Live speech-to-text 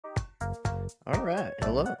Alright,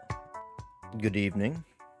 hello. Good evening.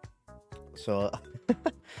 So,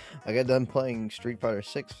 I got done playing Street Fighter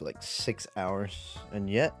 6 for like 6 hours, and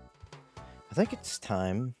yet, I think it's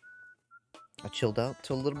time I chilled out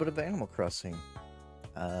to a little bit of Animal Crossing.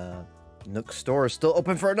 Nook's store is still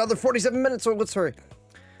open for another 47 minutes, so let's hurry.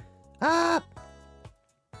 Ah!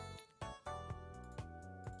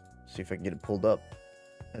 See if I can get it pulled up,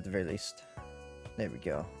 at the very least. There we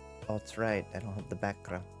go. Oh, that's right, I don't have the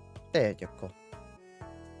background. There you go.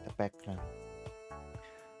 The background.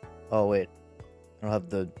 Oh, wait. I don't have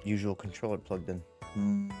the usual controller plugged in.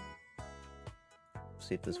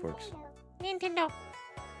 See if this works. Nintendo.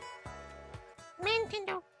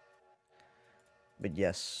 But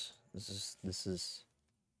yes, this is it's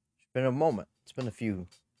been a moment. It's been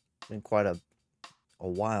quite a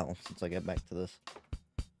while since I got back to this.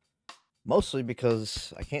 Mostly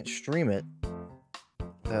because I can't stream it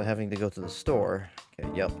without having to go to the store. Okay,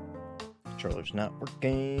 yep. Controller's not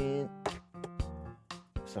working.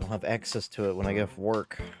 So I don't have access to it when I get off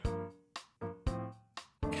work.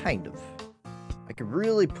 Kind of. I could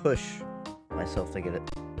really push myself to get it.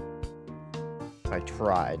 I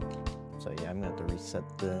tried. So yeah, I'm gonna have to reset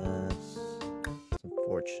this. It's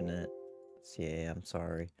unfortunate. Yeah, I'm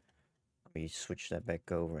sorry. Let me switch that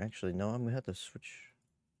back over. Actually, no, I'm gonna have to switch.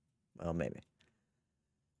 Well, maybe.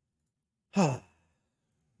 Of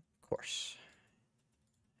course.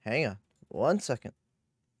 Hang on. 1 second.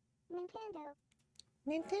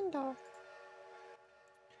 Nintendo.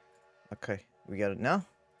 Okay, we got it now.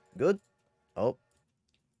 Good. Oh.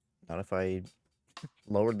 Not if I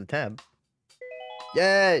lowered the tab.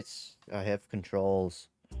 Yes! I have controls.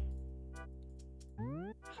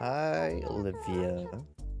 Hi, Olivia.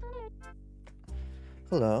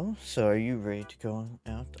 Hello. So are you ready to go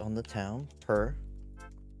out on the town?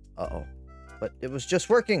 Uh-oh. But it was just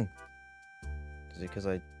working! Is it because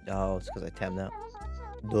oh, it's because I tabbed out.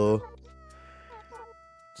 Duh.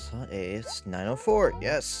 So, hey, it's 9:04.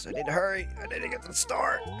 Yes, I need to hurry. I need to get to the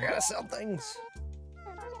store. I gotta sell things.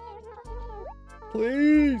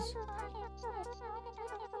 Please.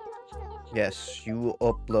 Yes, you will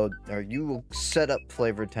upload, or you will set up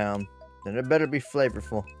Flavor Town. Then it better be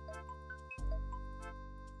flavorful.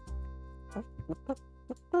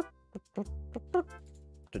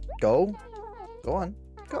 Go. Go on.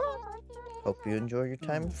 Go. Hope you enjoy your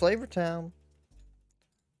time in Flavor Town.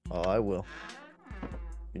 Oh, I will.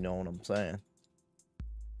 You know what I'm saying?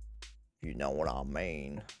 You know what I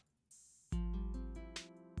mean.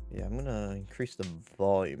 Yeah, I'm gonna increase the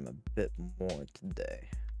volume a bit more today.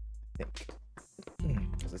 I think.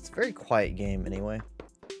 Because it's a very quiet game anyway.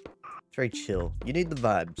 It's very chill. You need the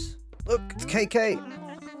vibes. Look, it's KK!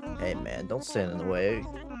 Hey man, don't stand in the way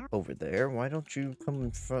over there. Why don't you come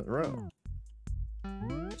in front row?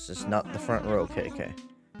 This is not the front row, KK.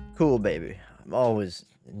 Cool, baby. I'm always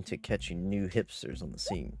into catching new hipsters on the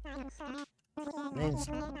scene. Name's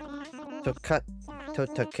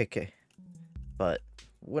Totakeke. But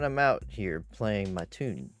when I'm out here playing my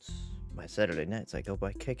tunes, my Saturday nights, I go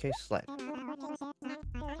by KK Slack.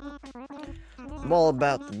 I'm all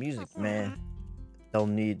about the music, man.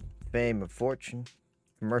 Don't need fame or fortune.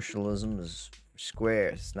 Commercialism is square.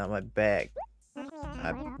 It's not my bag.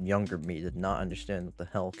 Younger me did not understand what the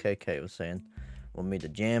hell KK was saying. Want me to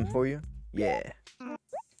jam for you? Yeah.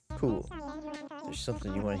 Cool. If there's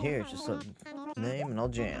something you want to hear, just let me name and I'll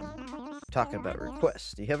jam. Talking about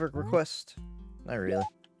requests. Do you have a request? Not really.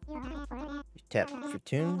 You tap for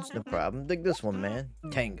tunes? No problem. Dig this one, man.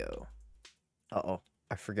 Tango. Uh-oh.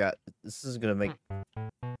 I forgot. This is gonna make...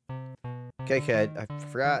 KK, I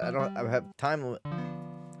forgot. I have time limit.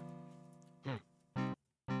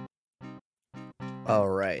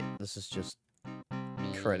 Alright. This is just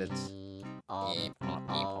credits.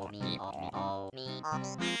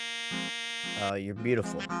 Oh, you're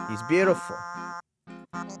beautiful. He's beautiful.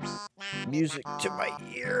 Music to my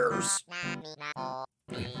ears. I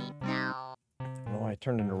don't know why I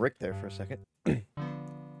turned into Rick there for a second. I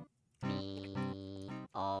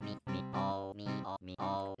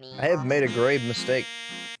have made a grave mistake.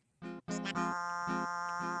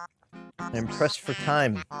 I'm pressed for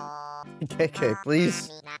time. KK,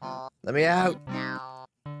 please. Let me out.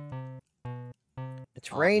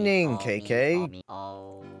 It's raining, KK.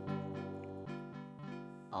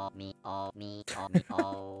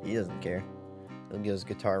 He doesn't care. He'll get his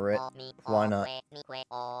guitar right. Why not?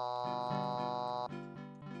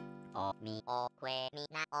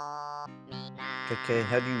 KK,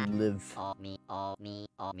 how do you live?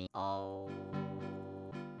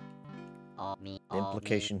 The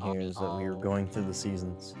implication here is that we are going through the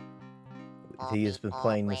seasons. He has been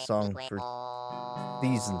playing this song for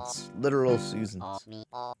seasons. Literal seasons.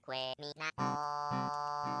 Please!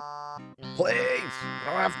 I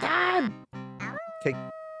don't have time! Okay.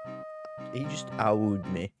 He just owed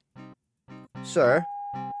me. Sir?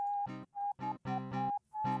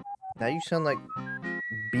 Now you sound like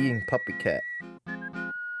being Puppy Cat.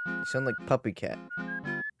 You sound like Puppy Cat.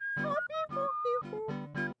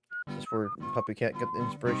 Is this where Puppy Cat got the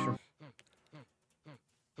inspiration?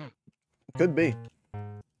 Could be.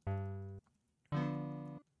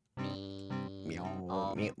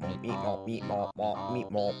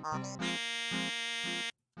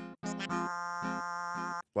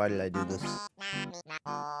 Why did I do this?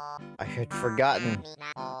 I had forgotten.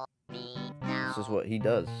 This is what he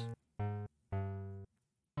does.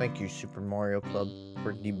 Thank you, Super Mario Club,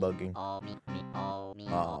 for debugging.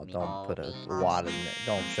 Oh, don't put a water in it.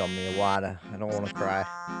 Don't show me a water. I don't want to cry.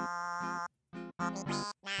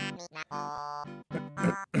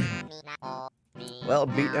 Well,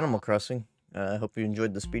 beat Animal Crossing. I hope you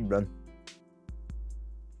enjoyed the speedrun.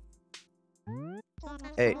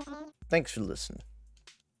 Hey, thanks for listening.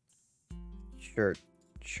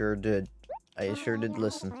 Sure did. I sure did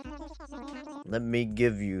listen. Let me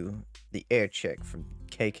give you the air check from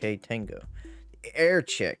KK Tango. The air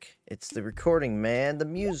check. It's the recording, man. The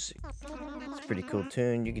music. It's a pretty cool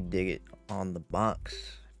tune. You can dig it on the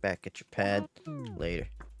box. Back at your pad. Later.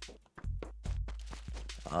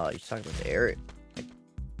 You're talking about the air.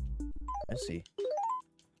 I see.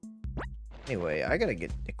 Anyway, I gotta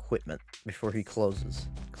get equipment before he closes.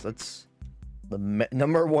 Because that's the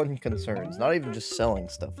number one concern. It's not even just selling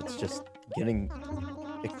stuff. It's just getting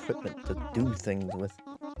equipment to do things with.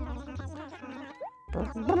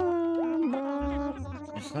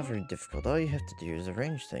 It's not very difficult. All you have to do is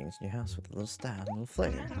arrange things in your house with a little style, a little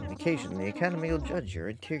flair. On occasion, the Academy will judge your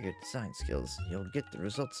interior design skills. You'll get the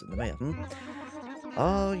results in the mail.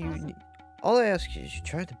 All I ask you is you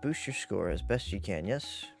try to boost your score as best you can.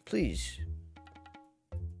 Yes, please.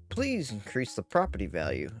 Please increase the property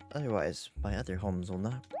value. Otherwise, my other homes will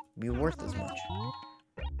not be worth as much.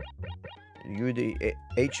 You the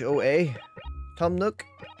HOA, Tom Nook?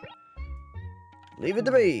 Leave it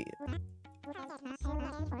to me.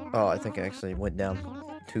 Oh, I think I actually went down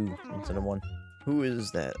 2 instead of 1. Who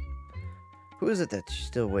is that? Who is it that's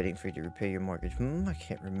still waiting for you to repay your mortgage? I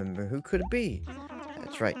can't remember. Who could it be?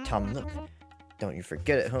 That's right, Tom Nook. Don't you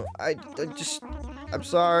forget it, huh? I'm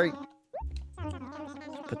sorry.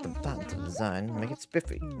 Put the thought into the design, make it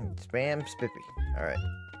spiffy. Spam spiffy. Alright.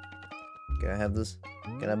 Can I have this?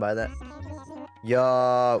 Can I buy that?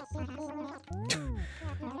 Yo!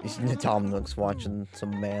 Tom Nook's watching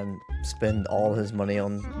some man spend all his money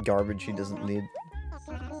on garbage he doesn't need.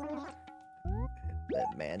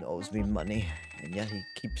 That man owes me money, and yet he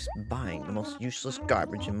keeps buying the most useless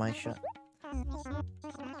garbage in my shop.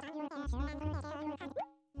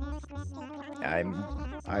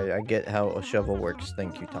 I get how a shovel works.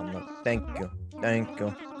 Thank you, Tom Nook. Thank you. Thank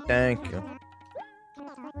you. Thank you.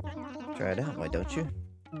 Try it out, why don't you?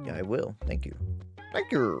 Yeah, I will. Thank you.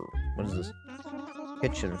 Thank you. What is this?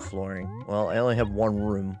 Kitchen flooring. Well, I only have 1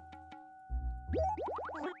 room.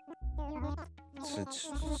 It's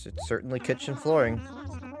certainly kitchen flooring.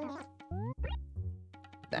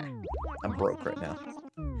 Nah, I'm broke right now.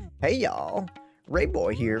 Hey, y'all. Ray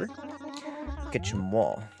Boy here. Kitchen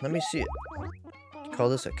wall. Let me see it. You call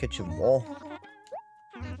this a kitchen wall?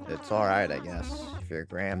 It's alright, I guess. If you're a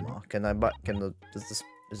grandma.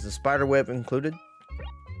 Is the spider web included?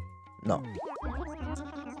 No.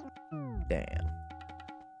 Damn.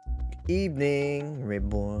 Evening, Ray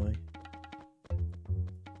Boy.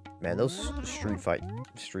 Man, those Street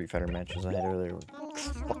Fighter matches I had earlier were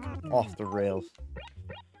fucking off the rails.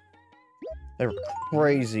 They were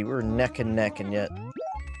crazy. We were neck and neck, and yet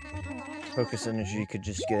Focus Energy could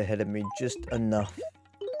just get ahead of me just enough.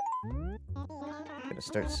 I'm gonna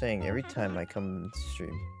start saying every time I come to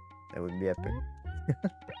stream. That would be epic.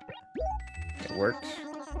 It works.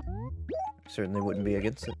 Certainly wouldn't be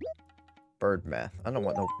against it. Bird bath. I don't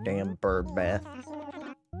want no damn bird bath.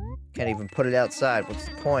 Can't even put it outside. What's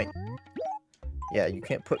the point? Yeah, you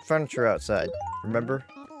can't put furniture outside. Remember?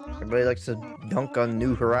 Everybody likes to dunk on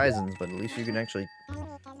New Horizons, but at least you can actually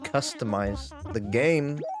customize the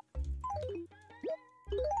game.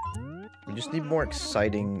 We just need more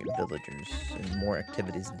exciting villagers and more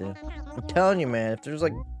activities to do. I'm telling you, man, if there's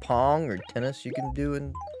like Pong or tennis you can do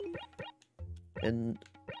in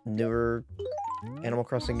newer Animal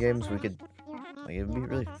Crossing games, we could, like, it'd be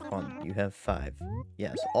really fun. You have 5.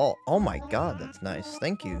 Yes. Oh my god, that's nice.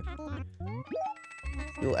 Thank you.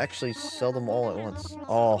 You'll actually sell them all at once.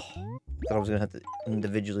 Oh, I thought I was gonna have to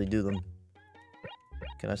individually do them.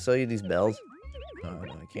 Can I sell you these bells? Oh,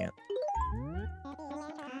 no, I can't.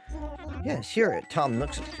 Yes, here at Tom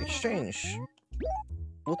Nook's Exchange,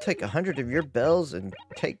 we'll take 100 of your bells and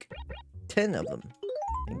take 10 of them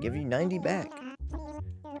and give you 90 back.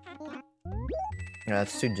 Yeah,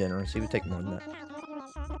 that's too generous. He would take more than that.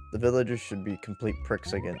 The villagers should be complete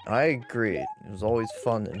pricks again. I agree. It was always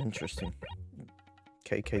fun and interesting.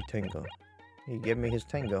 KK Tango. He gave me his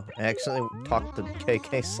tango. I accidentally talked to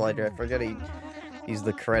KK Slider. I forget he's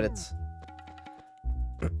the credits.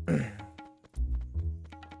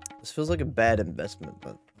 This feels like a bad investment,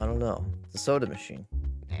 but I don't know. It's a soda machine.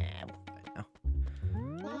 Nah, I won't buy it now.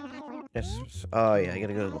 Yes. Oh yeah, I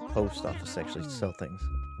gotta go to the post office to actually sell things.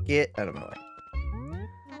 Get out of my way.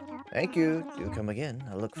 Thank you. Do come again.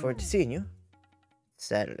 I look forward to seeing you.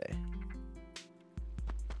 Saturday.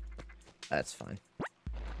 That's fine.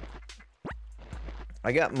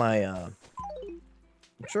 I got my, I'm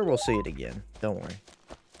sure we'll see it again. Don't worry.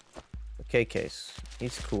 KK's.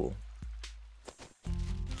 He's cool.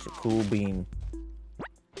 He's a cool bean.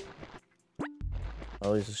 I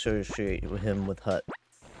always associate with him with Hut.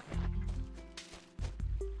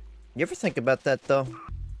 You ever think about that, though?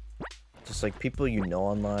 Just like people you know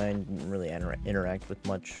online didn't really interact with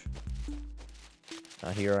much.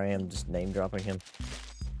 Here I am just name dropping him.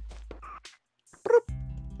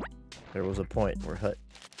 There was a point where Hut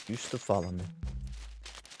used to follow me.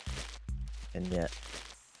 And yet,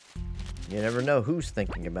 you never know who's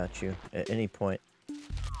thinking about you at any point.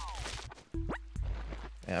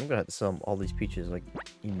 Yeah, I'm gonna have to sell all these peaches like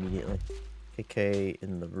immediately. KK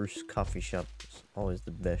in the Roost coffee shop is always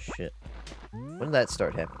the best shit. When did that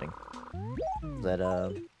start happening?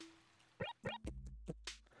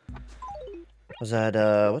 Was that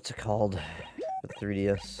what's it called? The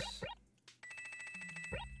 3DS.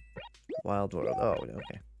 Wild World. Oh,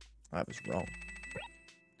 okay. I was wrong.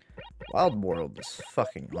 Wild World is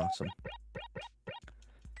fucking awesome.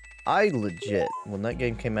 I legit, when that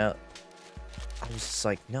game came out, I was just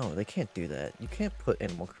like, no, they can't do that. You can't put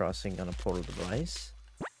Animal Crossing on a portable device.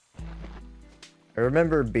 I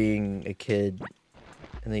remember being a kid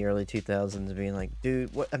in the early 2000s being like,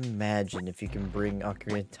 dude, imagine if you can bring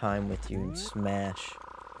Ocarina of Time with you and Smash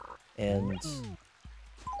and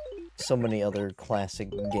so many other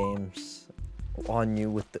classic games on you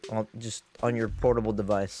with just on your portable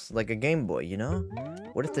device, like a Game Boy, you know?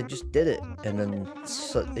 What if they just did it and then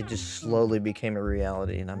it just slowly became a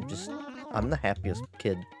reality, and I'm the happiest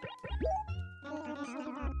kid.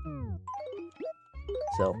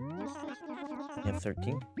 So, you have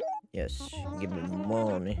 13? Yes, give me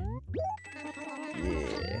money.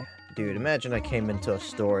 Yeah. Dude, imagine I came into a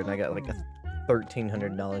store and I got like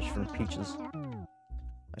 $1,300 from peaches.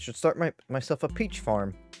 I should start myself a peach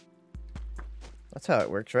farm. That's how it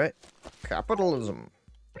works, right? Capitalism.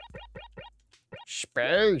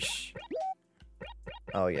 Space.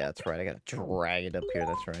 Oh yeah, that's right. I gotta drag it up here.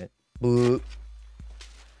 That's right. Boop.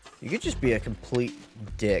 You could just be a complete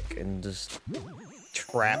dick and just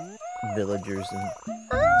trap villagers and...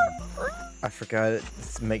 I forgot it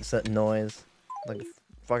makes that noise. Like a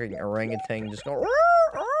fucking orangutan just go...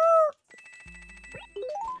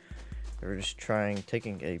 They were just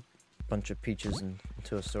taking a bunch of peaches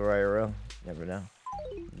into a store IRL. Never know.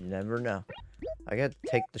 You never know. I gotta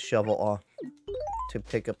take the shovel off to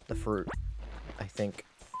pick up the fruit. I think.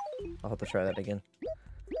 I'll have to try that again.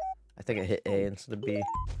 I think I hit A instead of B.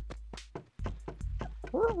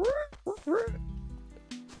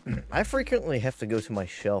 I frequently have to go to my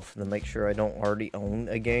shelf to make sure I don't already own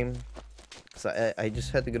a game. Cause I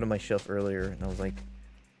just had to go to my shelf earlier and I was like,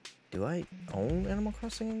 do I own Animal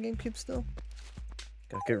Crossing on GameCube still?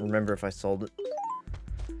 I couldn't remember if I sold it.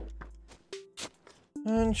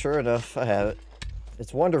 And sure enough, I have it.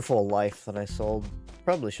 It's Wonderful Life that I sold.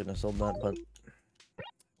 Probably shouldn't have sold that, but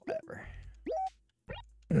whatever.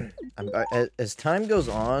 As time goes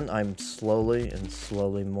on, I'm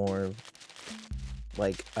slowly more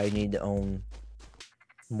like I need to own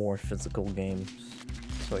more physical games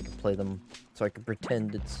so I can play them, so I can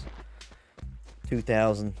pretend it's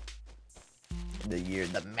 2000.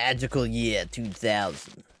 The magical year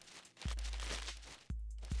 2000.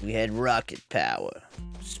 We had rocket power,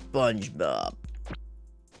 SpongeBob.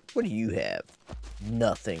 What do you have?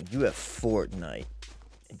 Nothing. You have Fortnite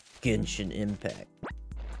and Genshin Impact.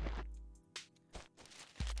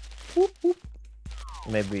 Whoop, whoop.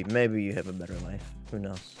 Maybe you have a better life. Who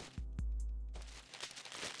knows?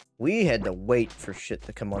 We had to wait for shit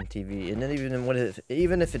to come on TV, and then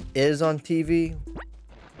even if it is on TV,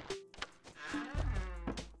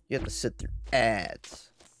 you have to sit through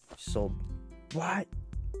ads. Sold what?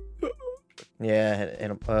 Yeah,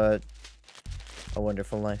 and A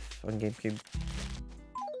Wonderful Life on GameCube.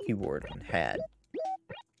 Keyword on had.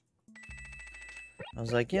 I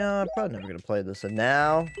was like, yeah, I'm probably never gonna play this. And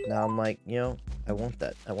now I'm like, you know, I want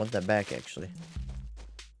that. I want that back, actually.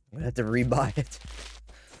 I'm gonna have to rebuy it.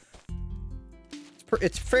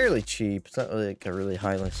 It's fairly cheap. It's not really like a really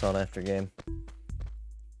highly sought after game.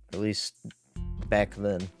 At least back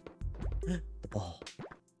then. The ball.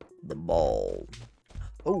 The ball.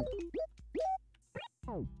 Oh.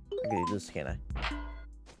 I can do this, can't I?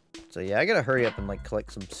 So yeah, I gotta hurry up and like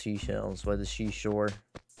collect some seashells by the seashore.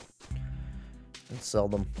 And sell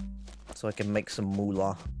them. So I can make some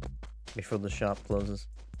moolah before the shop closes.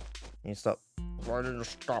 You stop. Why did you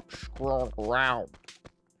stop scrolling around?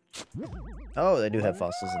 Oh, they do have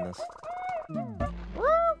fossils in this.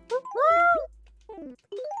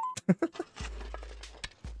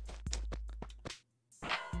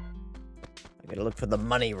 I gotta look for the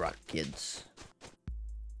money rock, kids.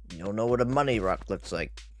 You don't know what a money rock looks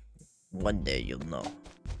like. One day you'll know.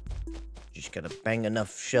 Just gotta bang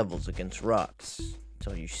enough shovels against rocks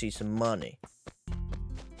until you see some money.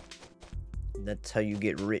 That's how you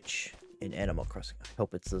get rich in Animal Crossing. I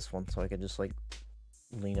hope it's this one so I can just like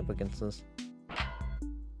lean up against this.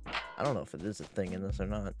 I don't know if it is a thing in this or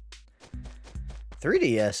not.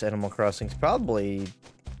 3DS Animal Crossing is probably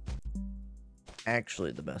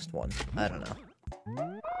actually the best one. I don't know.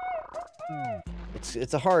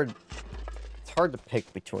 It's hard to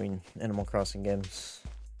pick between Animal Crossing games.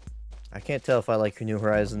 I can't tell if I like New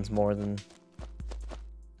Horizons more than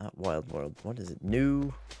not Wild World. What is it?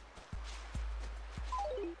 New.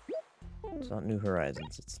 It's not New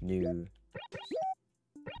Horizons. It's new.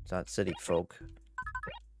 It's not City Folk.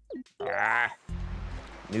 Ah!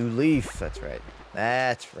 New Leaf. That's right.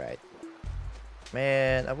 That's right.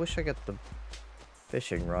 Man, I wish I got the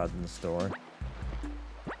fishing rod in the store.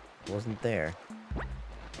 It wasn't there.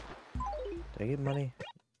 Did I get money?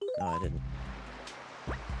 No, I didn't.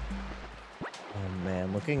 Oh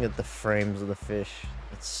man, looking at the frames of the fish,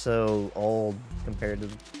 it's so old compared to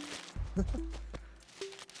the...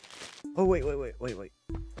 Oh, wait.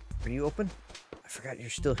 Are you open? I forgot you're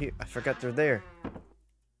still here. I forgot they're there.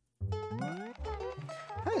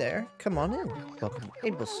 Hi there. Come on in. Welcome to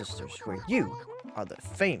Able Sisters, where you are the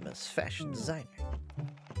famous fashion designer.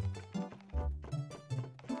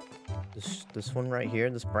 This one right here,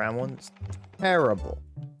 this brown one, is terrible.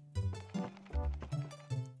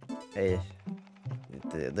 Hey,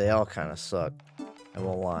 they all kind of suck. I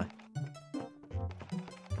won't lie.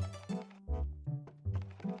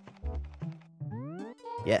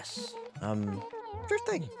 Yes. Sure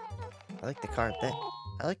thing. I like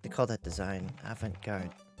to call that design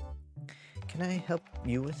avant-garde. Can I help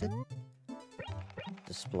you with it?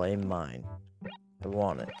 Display mine. I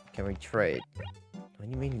want it. Can we trade? What do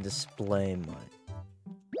you mean display mine?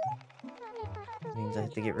 It means I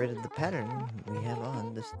have to get rid of the pattern we have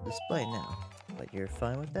on this display now. But you're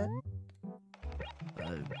fine with that?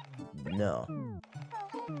 No.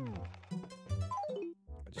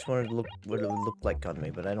 I just wanted to look what it would look like on me,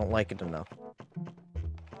 but I don't like it enough.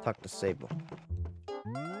 Talk to Sable.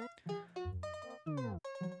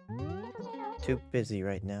 Too busy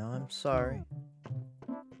right now, I'm sorry.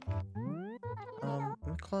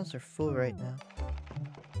 My claws are full right now.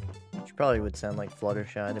 Which probably would sound like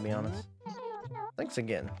Fluttershy, to be honest. Thanks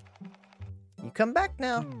again. You come back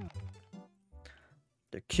now.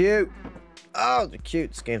 They're cute. Oh, they're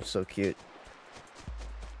cute. This game's so cute.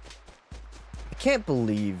 I can't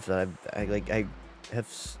believe that I have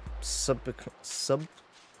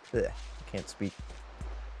can't speak.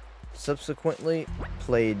 Subsequently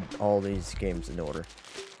played all these games in order,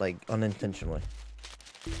 like unintentionally.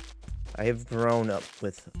 I have grown up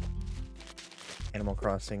with Animal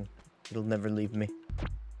Crossing. It'll never leave me.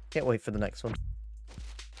 Can't wait for the next one.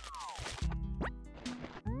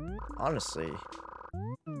 Honestly,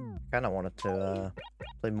 kind of wanted to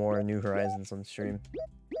play more New Horizons on stream.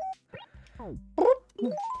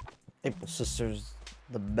 Able Sisters,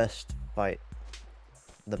 the best fight.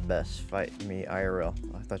 The best fight me IRL.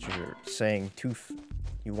 I thought you were saying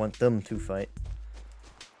you want them to fight.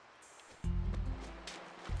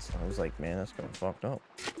 So I was like, man, that's kind of fucked up.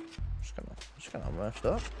 Just kind of messed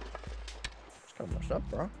up. Just kind of messed up,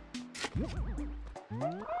 bro.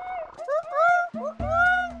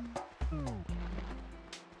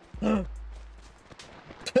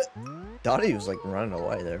 Dottie was like running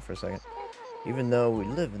away there for a second. Even though we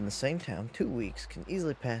live in the same town, 2 weeks can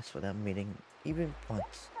easily pass without meeting even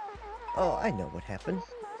once. Oh, I know what happened.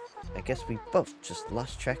 I guess we both just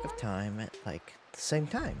lost track of time at, like, the same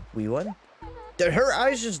time. We won? Did her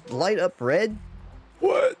eyes just light up red?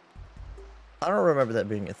 What? I don't remember that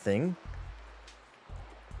being a thing.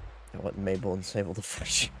 I want Mabel and Sable to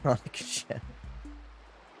fight Monica Shan.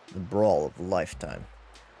 The brawl of a lifetime.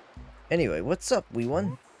 Anyway, what's up, wee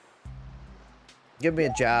one? Give me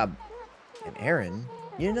a job. And Aaron,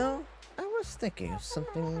 you know, I was thinking of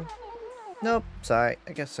something. Nope, sorry.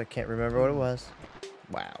 I guess I can't remember what it was.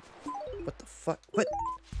 Wow. What the fuck? What?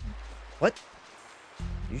 What?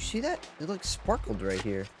 You see that? It like sparkled right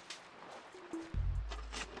here.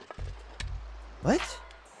 What?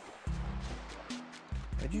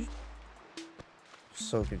 Are you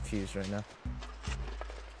so confused right now?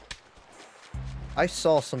 I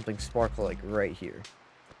saw something sparkle like right here.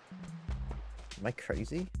 Am I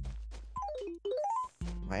crazy?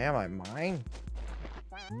 Why am I mine?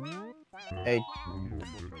 Hey,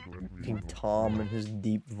 King Tom and his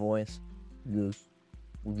deep voice. Yes.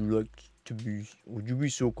 Would you be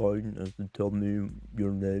so kind as to tell me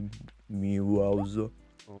your name? Meowza.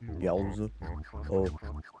 Yowza. Oh.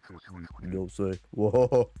 You'll say,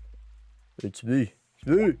 whoa. It's me. It's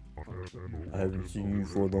me. I haven't seen you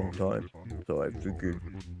for a long time, so I figured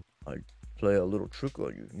I'd play a little trick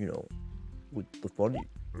on you, you know, with the funny.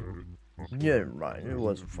 Yeah, Ryan, it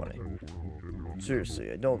wasn't funny.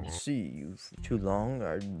 Seriously, I don't see you for too long.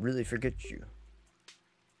 I'd really forget you.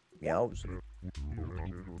 Meowza.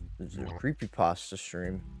 This is a creepypasta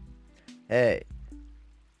stream. Hey.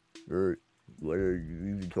 What are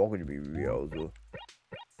you even talking to me, Meowza?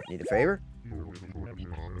 Need a favor?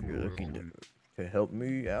 You're looking to help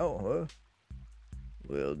me out, huh?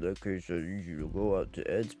 Well, in that case, I need you to go out to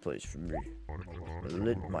Ed's place for me. I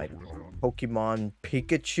lent my Pokemon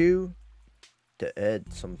Pikachu to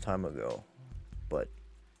Ed some time ago, but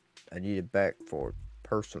I need it back for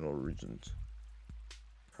personal reasons.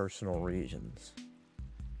 Personal reasons.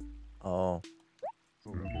 Oh.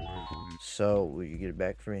 So, will you get it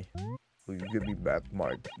back for me? Will you give me back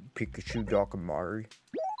my Pikachu Dokamari?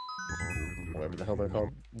 Whatever the hell they're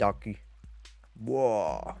called. Doki.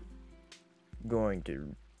 Whoa. Going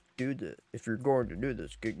to do this. If you're going to do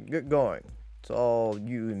this, get going. It's all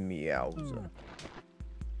you and me, Meowza.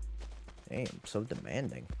 Damn, so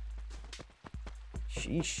demanding.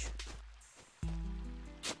 Sheesh.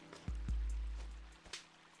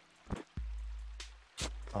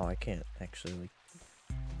 Oh, I can't actually like,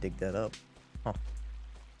 dig that up. Huh.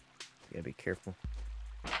 You gotta be careful.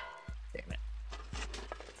 Damn it.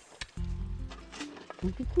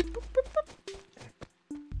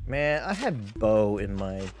 Man, I had Bo in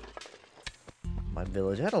my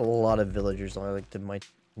village. I had a lot of villagers when I like to my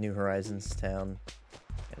New Horizons town.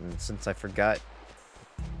 And since I forgot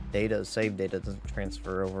save data doesn't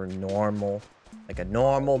transfer over normal, like a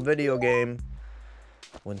normal video game,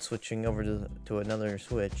 when switching over to another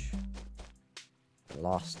Switch, I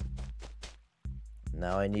lost it.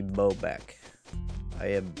 Now I need Bo back. I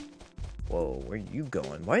am... Whoa, where are you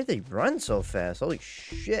going? Why do they run so fast? Holy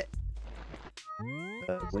shit.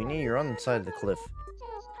 Weenie, you're on the side of the cliff.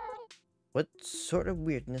 What sort of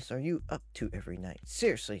weirdness are you up to every night?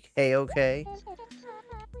 Seriously, hey, okay?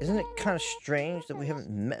 Isn't it kind of strange that we haven't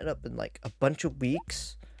met up in like a bunch of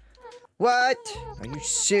weeks? What? Are you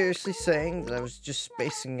seriously saying that I was just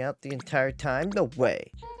spacing out the entire time? No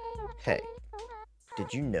way. Hey,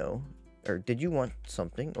 did you know? Or did you want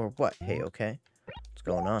something? Or what? Hey, okay? What's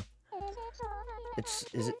going on?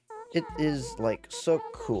 It is like so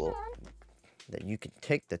cool that you can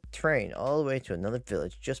take the train all the way to another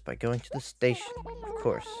village just by going to the station. Of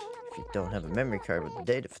course, if you don't have a memory card with the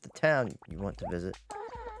data for the town you want to visit,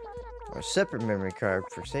 or a separate memory card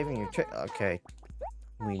for saving your trip. Okay,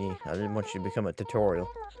 Weenie, I didn't want you to become a tutorial.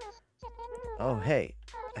 Oh, hey,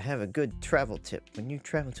 I have a good travel tip. When you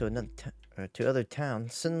travel to another to other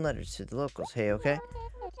towns, send letters to the locals. Hey, okay?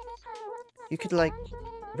 You could like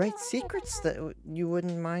write secrets that you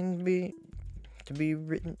wouldn't mind to be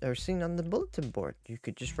written or seen on the bulletin board. You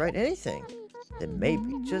could just write anything. Then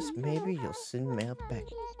maybe, just maybe, you'll send mail back.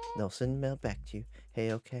 They'll send mail back to you.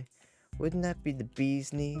 Hey, okay? Wouldn't that be the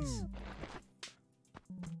bee's knees?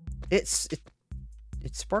 It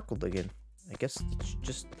sparkled again. I guess it's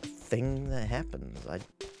just a thing that happens. I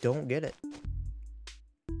don't get it.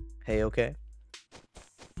 Hey, okay?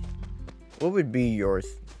 What would be your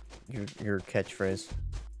catchphrase?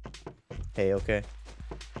 Hey, okay?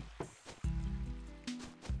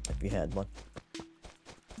 If you had one.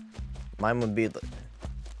 Mine would be,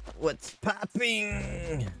 what's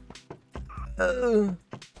popping? Oh.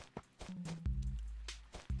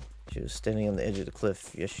 She was standing on the edge of the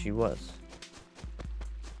cliff. Yes, she was.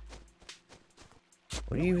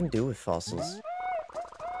 What do you even do with fossils?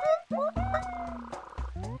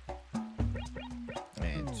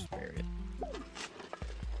 Man, spare it.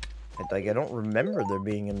 I don't remember there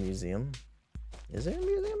being a museum. Is there a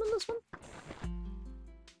museum in this one?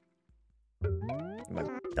 Am I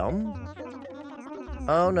dumb?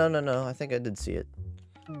 Oh, no. I think I did see it.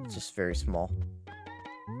 It's just very small.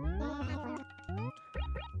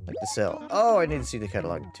 Like the cell. Oh, I need to see the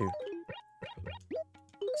catalog too.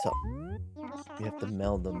 So you have to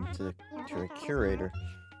mail them to a curator.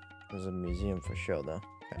 There's a museum for show though.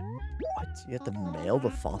 Okay. What? You have to mail the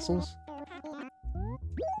fossils?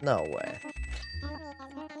 No way.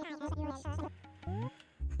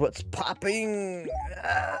 What's popping?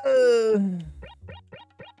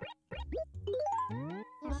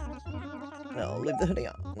 No, leave the hoodie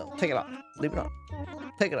on. No, take it off. Leave it on.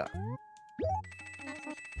 Take it off.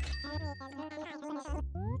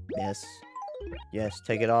 Yes. Yes,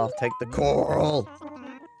 take it off. Take the coral.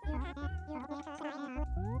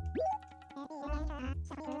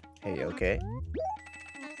 Hey, okay?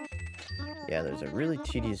 Yeah, there's a really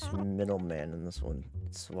tedious middleman in this one.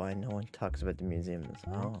 That's why no one talks about the museum.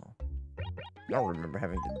 Oh. I don't remember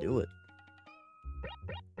having to do it.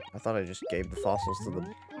 I thought I just gave the fossils to the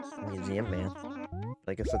museum man.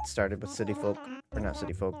 But I guess it started with City Folk. Or not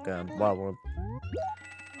City Folk, Wild World.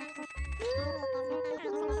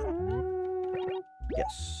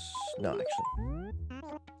 Yes. No, actually.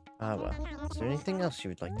 Ah, well. Is there anything else you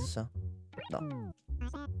would like to sell? No.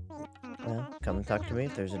 Well, come and talk to me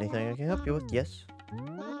if there's anything I can help you with. Yes.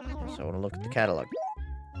 Yes, I want to look at the catalog.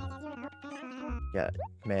 Yeah,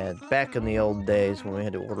 man, back in the old days when we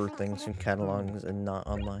had to order things from catalogs and not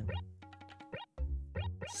online.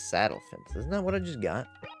 Saddle fence. Isn't that what I just got?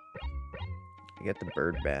 I got the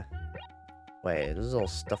bird bath. Wait, this is all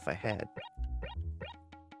stuff I had.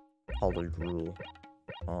 Pollard rule.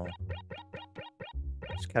 Oh.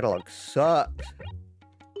 This catalog sucks.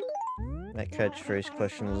 That catchphrase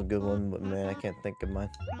question was a good one, but man, I can't think of mine.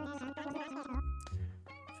 I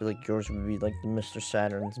feel like yours would be like the Mr.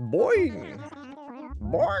 Saturn's boing!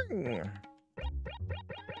 Boing!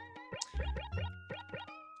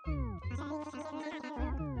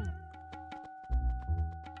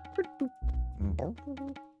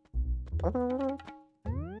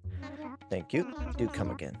 Thank you. Do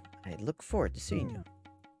come again. I look forward to seeing you.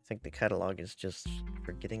 I think the catalog is just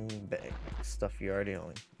for getting back stuff you already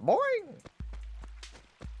own. Boing!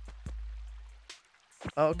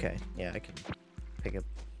 Oh, okay. Yeah, I can pick up.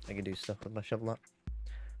 I can do stuff with my shovel up.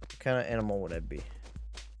 What kind of animal would I be?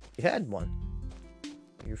 You had one.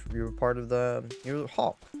 You were part of the. You were the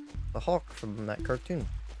hawk. The hawk from that cartoon.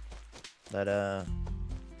 That,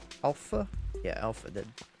 Alpha? Yeah, Alpha did.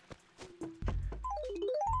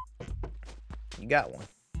 You got one.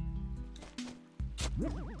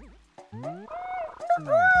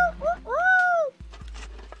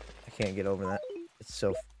 I can't get over that. It's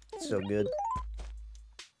so good.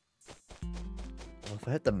 Well, if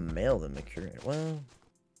I had to mail them to curator, well,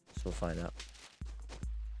 we'll find out.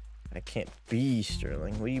 I can't be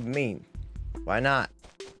Sterling. What do you mean? Why not?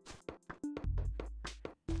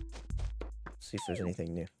 See if there's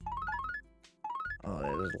anything new. Oh,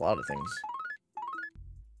 there's a lot of things.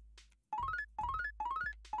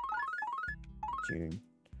 June.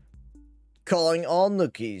 Calling all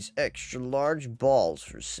nookies, extra large balls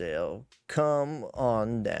for sale. Come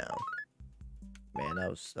on down. Man, I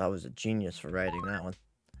was a genius for writing that one.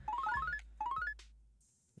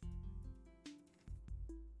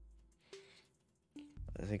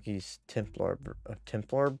 I think he's a Templar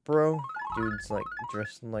bro. Dude's like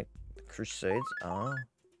dressed in like Crusades. Ah.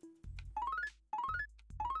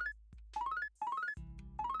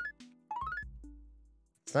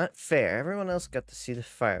 It's not fair. Everyone else got to see the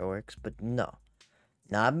fireworks, but no.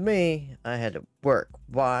 Not me. I had to work.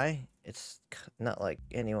 Why? It's not like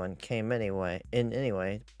anyone came anyway.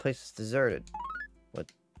 The place is deserted.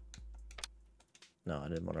 What? No, I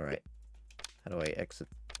didn't want to write. How do I exit?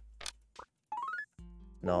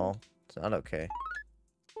 No, it's not okay.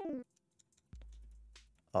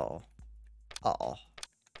 Oh. Uh-oh.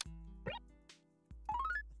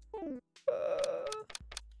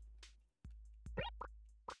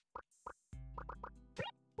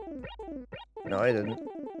 No, I didn't.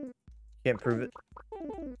 Can't prove it.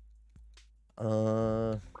 I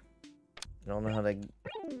don't know how to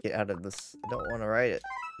get out of this. I don't want to write it.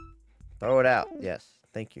 Throw it out. Yes,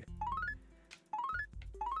 thank you.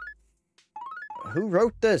 Who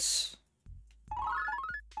wrote this?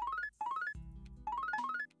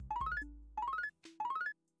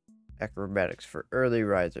 Acrobatics for early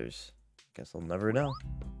risers. Guess I'll never know.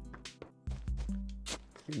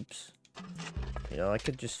 Oops. You know, I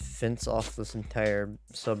could just fence off this entire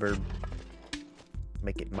suburb.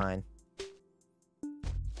 Make it mine.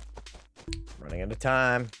 Running out of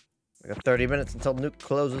time. We got 30 minutes until Nuke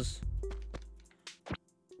closes. Is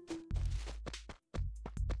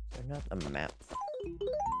there not a map?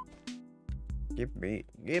 Give me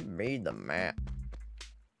the map.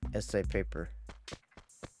 Essay paper.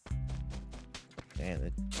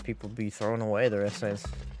 And people be throwing away their essays.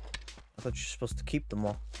 I thought you're supposed to keep them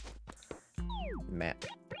all. Map.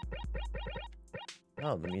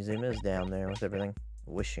 Oh, the museum is down there with everything.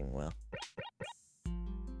 Wishing well.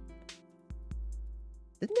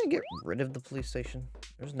 Didn't they get rid of the police station?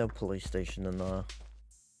 There's no police station in the...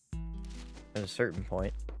 At a certain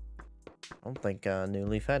point. I don't think New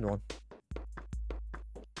Leaf had one.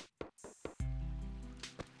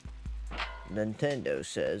 Nintendo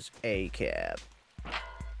says A cab.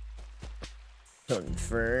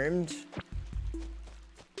 Confirmed.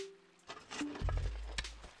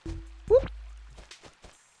 Whoop.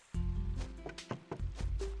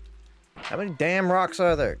 How many damn rocks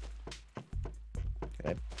are there?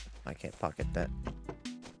 Okay, I can't pocket that.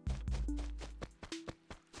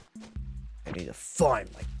 I need to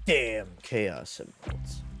find my damn chaos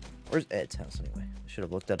symbols. Where's Ed's house anyway? I should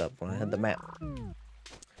have looked that up when I had the map.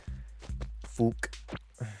 Fook.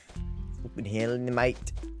 Fucking hell in the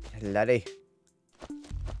mate. Laddie.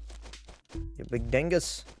 You big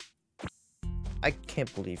dingus. I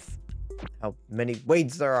can't believe how many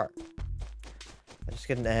Wades there are. I just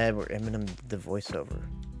get an ad where Eminem did the voiceover.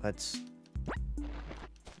 That's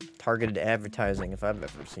targeted advertising if I've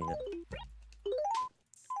ever seen it.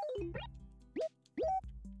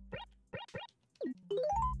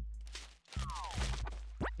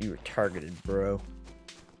 You were targeted, bro.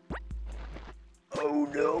 Oh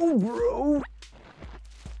no, bro!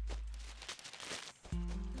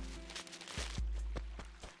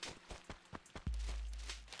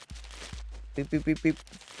 Beep, beep, beep, beep.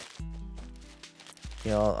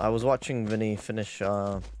 You know, I was watching Vinny finish,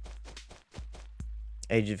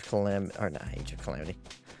 Age of Calamity, or not Age of Calamity,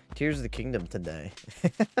 Tears of the Kingdom today.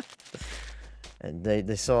 And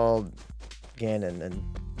they saw Ganon, and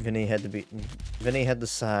Vinny had to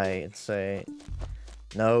sigh and say,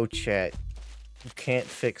 "No, chat, you can't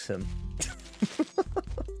fix him."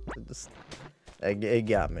 It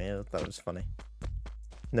got me. I thought it was funny.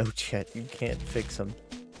 No, chat, you can't fix him.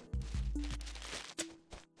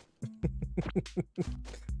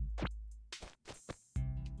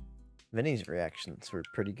 Vinny's reactions were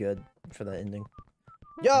pretty good for the ending.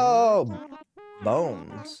 Yo!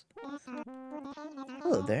 Bones.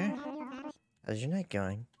 Hello there. How's your night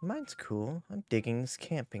going? Mine's cool. I'm digging this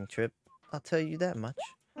camping trip. I'll tell you that much.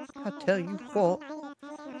 I'll tell you what.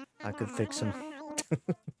 I could fix him.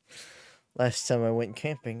 Last time I went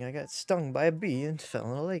camping, I got stung by a bee and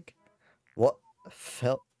fell in a lake. What?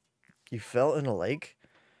 You fell in a lake?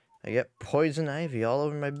 I got poison ivy all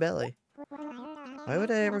over my belly. Why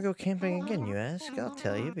would I ever go camping again, you ask? I'll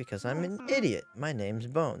tell you, because I'm an idiot. My name's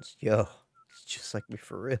Bones. Yo, it's just like me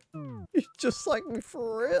for real. It's just like me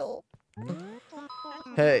for real.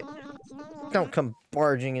 Hey, don't come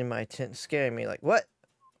barging in my tent scaring me like, what?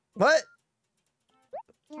 What?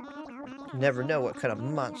 You never know what kind of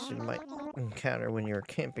monster you might encounter when you're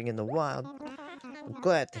camping in the wild. I'm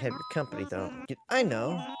glad to have your company, though. I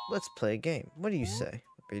know. Let's play a game. What do you say?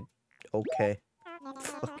 Okay.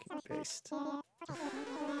 Fucking based.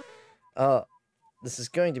 This is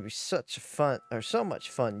going to be so much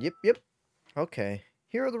fun. Yep. Okay,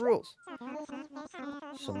 here are the rules.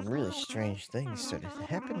 Some really strange things started to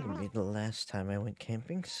happen to me the last time I went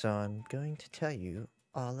camping, so I'm going to tell you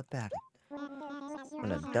all about it.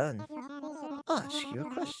 When I'm done, I'll ask you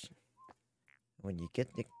a question. When you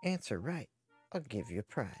get the answer right, I'll give you a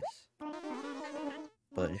prize.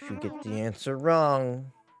 But if you get the answer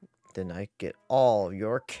wrong, then I get all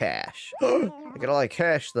your cash. I get all my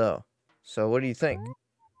cash, though. So what do you think?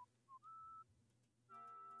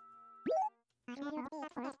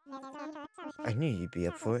 I knew you'd be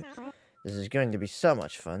up for it. This is going to be so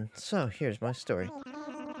much fun. So here's my story.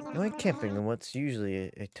 I went camping in what's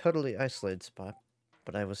usually a totally isolated spot,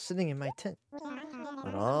 but I was sitting in my tent.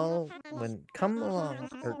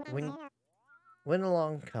 When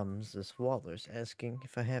along comes this walrus asking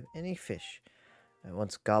if I have any fish. I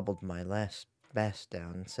once gobbled my last bass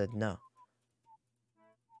down and said no.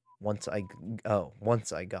 Once I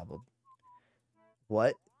gobbled.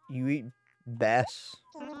 What? You eat bass?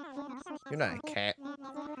 You're not a cat.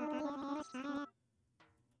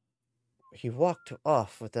 He walked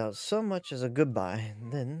off without so much as a goodbye,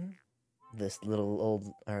 and then this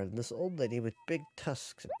old lady with big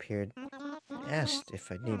tusks appeared and asked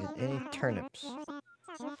if I needed any turnips.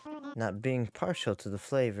 Not being partial to the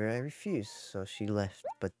flavor, I refused, so she left.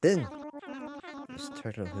 But then, this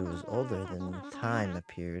turtle who was older than time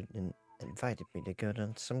appeared and invited me to go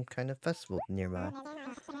to some kind of festival nearby.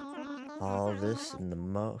 All this in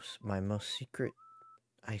my most secret,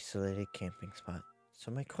 isolated camping spot.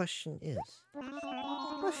 So my question is,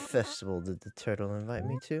 what festival did the turtle invite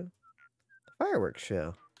me to? A fireworks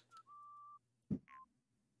show.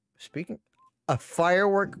 Speaking, a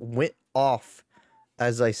firework went off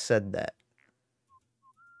as I said that.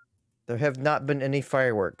 There have not been any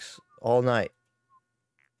fireworks all night.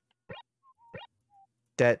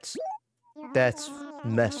 That's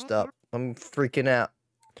messed up. I'm freaking out.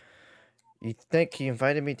 You think he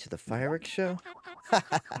invited me to the fireworks show?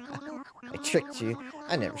 I tricked you.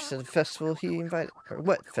 I never said the festival he invited. Or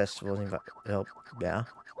what festival he invited? Oh, yeah.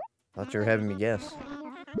 Thought you were having me guess.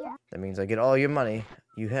 That means I get all your money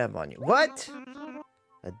you have on you. What?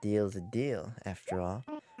 A deal's a deal, after all.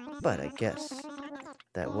 But I guess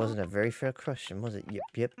that wasn't a very fair question, was it?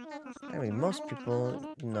 Yep. I mean, most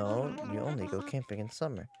people know you only go camping in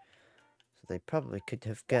summer. So they probably could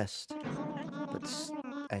have guessed. But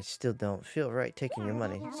I still don't feel right taking your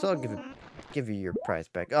money. So I'll give you your prize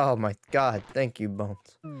back. Oh my god, thank you, Bones.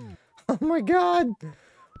 Oh my god!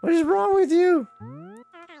 What is wrong with you?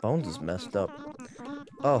 Bones is messed up.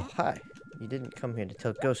 Oh, hi. You didn't come here to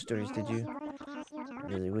tell ghost stories, did you? I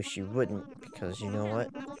really wish you wouldn't, because you know what?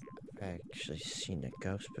 I've actually seen a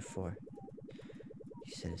ghost before.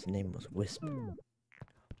 He said his name was Wisp.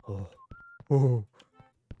 Oh.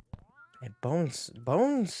 And Bones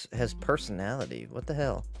has personality. What the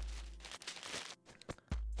hell?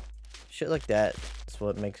 Shit like that. That's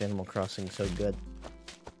what makes Animal Crossing so good.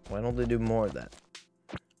 Why don't they do more of that?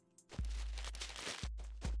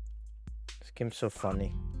 This game's so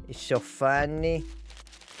funny. It's so funny.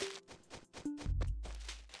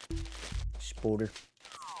 Sporter.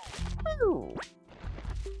 So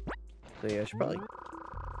yeah, I should probably...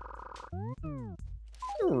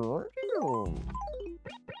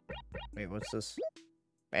 Wait, what's this?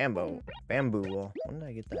 Bamboo wall. When did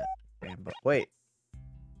I get that? Bamboo. Wait.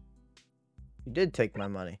 You did take my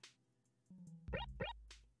money.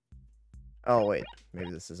 Oh, wait.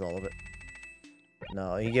 Maybe this is all of it.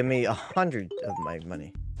 No, you give me 100 of my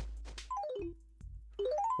money.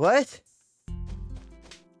 What?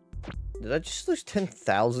 Did I just lose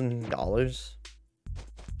 $10,000?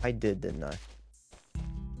 I did, didn't I?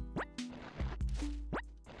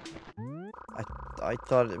 I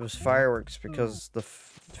thought it was fireworks because the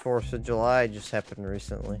 4th of July just happened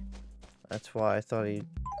recently. That's why I thought he...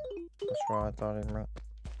 That's why I thought he...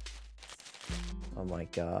 Oh my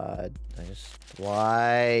god.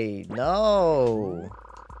 Why? No!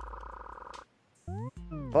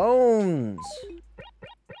 Bones!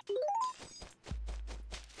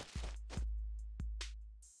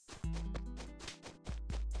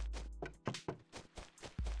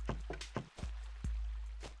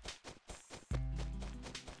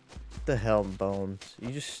 What the hell, Bones?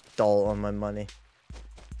 You just stole all my money.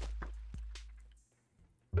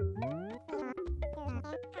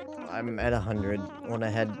 I'm at 100 when I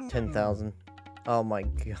had 10,000. Oh my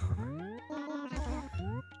god.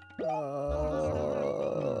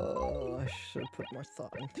 I should have put more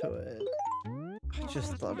thought into it. I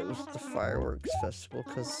just thought it was the fireworks festival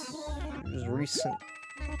because it was recent.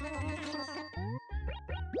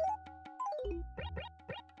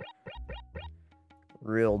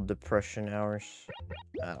 Real depression hours.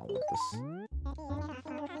 I don't want this.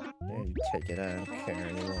 Yeah, you take it, I don't care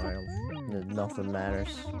anymore. Nothing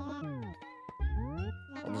matters.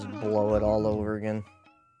 I'll just blow it all over again.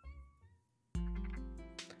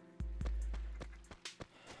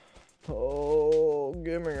 Oh,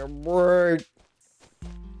 give me a break.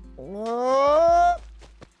 Oh.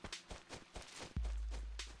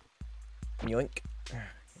 Yoink.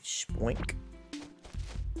 Spoink.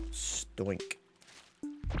 Stoink.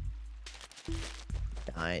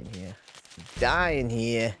 Dying here. Dying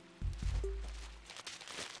here.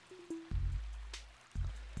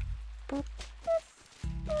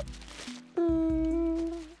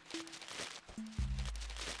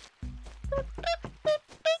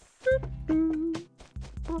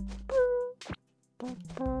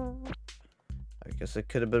 I guess it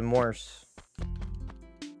could have been worse.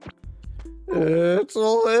 It's a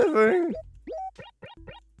living.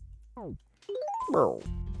 Bro.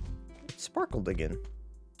 It sparkled again.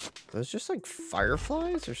 Those just like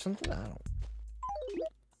fireflies or something? I don't.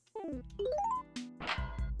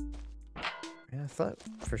 Yeah, I thought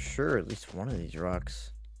for sure at least one of these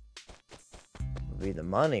rocks would be the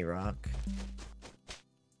money rock.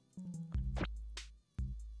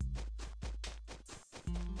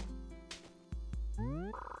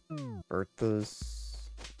 Bertha's. Is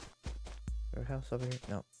there a house over here?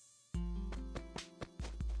 No.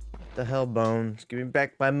 What the hell, Bones? Give me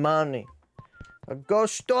back my money. A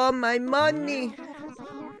ghost stole my money.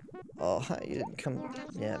 Oh, you didn't come.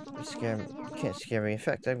 Yeah, you scare me. You can't scare me. In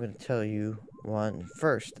fact, I'm going to tell you one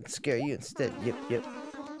first and scare you instead. Yep. It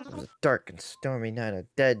was a dark and stormy night. A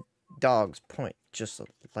dead dog's point, just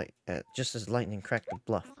as lightning cracked the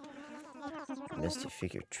bluff. Misty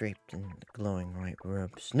figure draped in the glowing white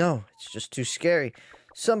robes. No, it's just too scary.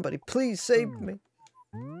 Somebody, please save me.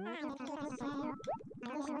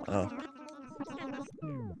 Oh.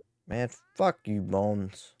 Man, fuck you,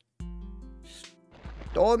 Bones.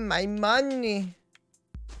 Stole my money.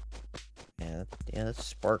 Yeah, that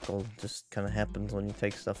sparkle just kind of happens when you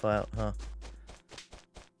take stuff out, huh?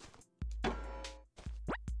 I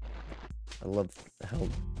love how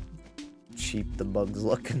cheap the bugs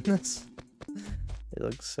look in this. They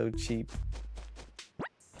look so cheap.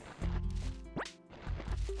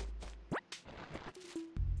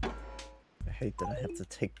 I hate that I have to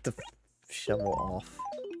take the shovel off.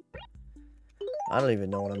 I don't even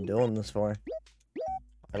know what I'm doing this for.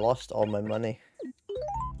 I lost all my money.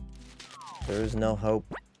 There is no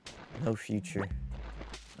hope, no future,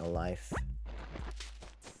 no life.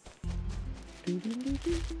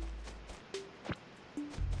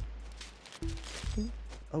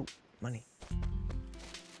 Oh, money.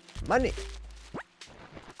 Money!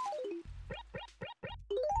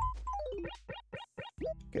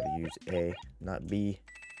 Gotta use A, not B.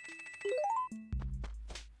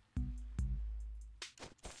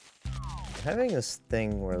 I'm having this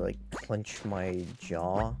thing where I, like, clench my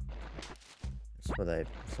jaw. So that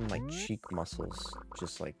some of my cheek muscles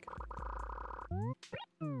just, like,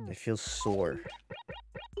 they feel sore.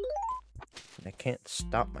 I can't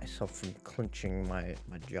stop myself from clenching my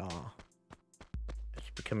jaw. It's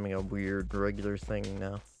becoming a weird, regular thing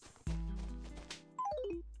now.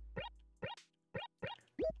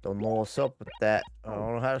 Don't know what's up with that. I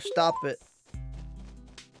don't know how to stop it.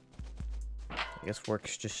 I guess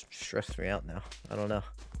work's just stressed me out now. I don't know.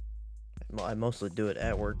 I mostly do it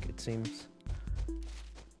at work, it seems.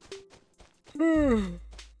 I'm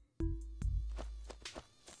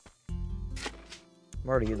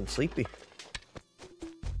already getting sleepy.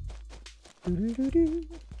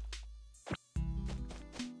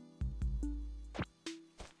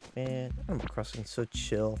 Man, Animal Crossing so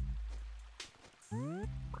chill.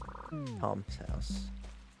 Tom's house.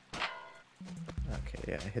 Okay,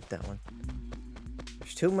 yeah, I hit that one.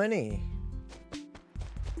 There's too many.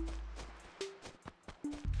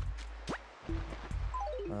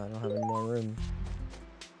 I don't have any more room.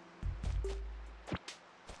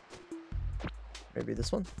 Maybe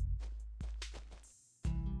this one?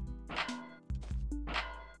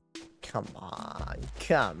 Come on,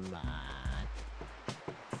 come on.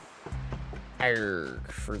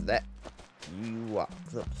 Arrgh, for that, you walk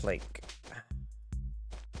the plank.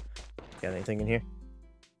 Got anything in here?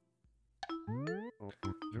 Oh,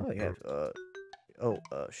 you have,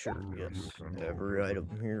 sure, yes. Every item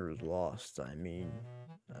here is lost, I mean.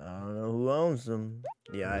 I don't know who owns them.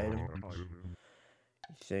 The item.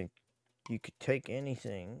 You think you could take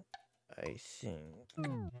anything? I think.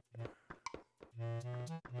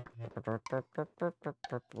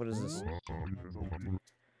 What is this?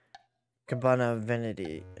 Cabana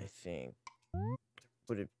Vanity, I think.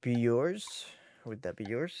 Would it be yours? Would that be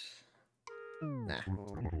yours? Nah.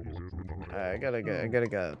 I gotta go.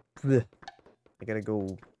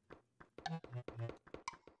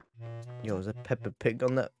 Yo, is that Peppa Pig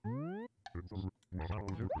on that? Nah,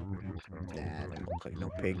 that looks like no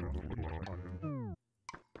pig.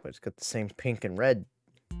 But it's got the same pink and red.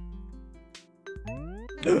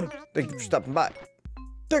 Thank you for stopping by.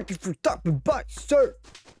 Thank you for stopping by, sir.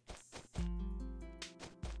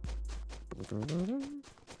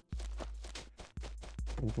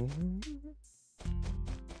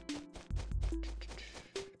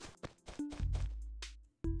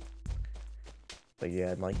 But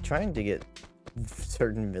yeah, like trying to get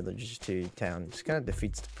certain villages to town just kind of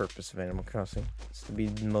defeats the purpose of Animal Crossing. It's to be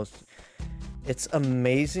the most. It's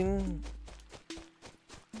amazing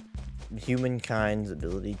humankind's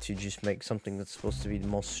ability to just make something that's supposed to be the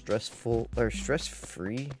most stressful or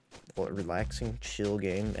stress-free or relaxing, chill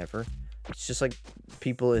game ever. It's just like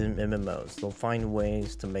people in MMOs. They'll find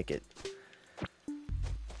ways to make it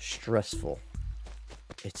stressful.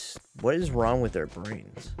 It's what is wrong with their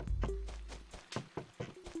brains?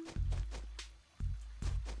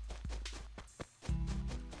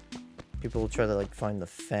 People will try to like find the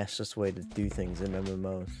fastest way to do things in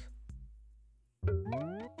MMOs.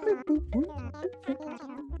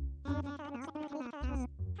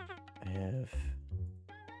 I have...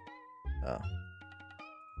 Oh.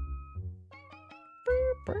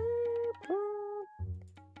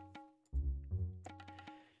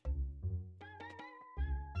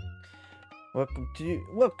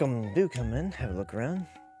 Welcome, do come in, have a look around.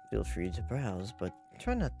 Feel free to browse, but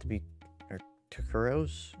try not to be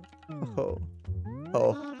Tukuros. Oh.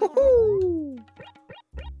 Oh.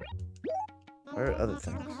 What are other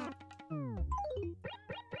things?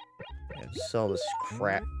 Yeah, Sell this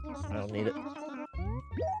crap. I don't need it.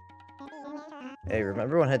 Hey,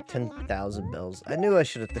 remember when I had 10,000 bells? I knew I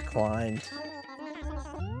should have declined.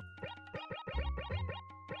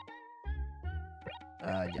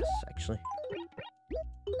 Yes, actually.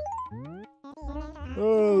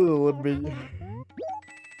 Oh, let me...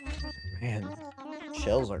 Man,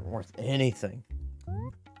 shells aren't worth anything.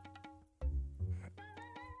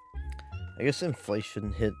 I guess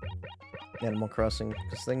inflation hit Animal Crossing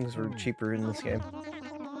because things were cheaper in this game.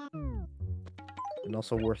 And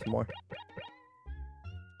also worth more.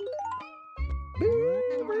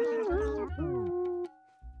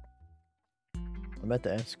 I meant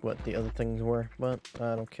to ask what the other things were, but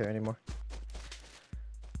I don't care anymore.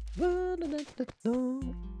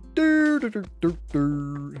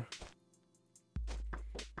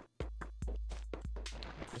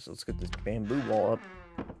 So let's get this bamboo wall up.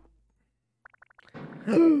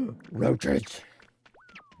 Roaches!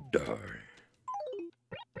 Die!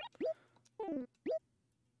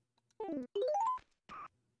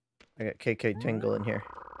 I got KK Tingle in here.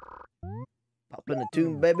 Pop in the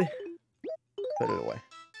tune, baby. Put it away.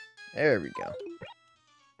 There we go.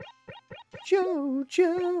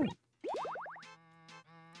 Jojo!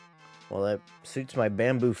 Well, that suits my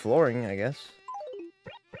bamboo flooring, I guess.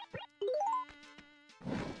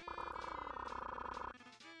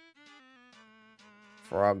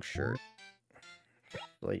 Frog shirt.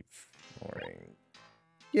 Slate flooring.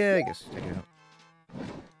 Yeah, I guess take it out.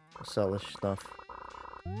 I'll sell this stuff.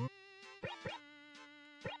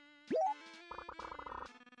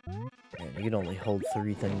 Man, you can only hold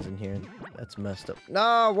 3 things in here. That's messed up.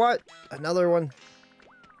 No, what? Another one.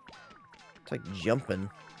 It's like jumping.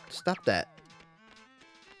 Stop that.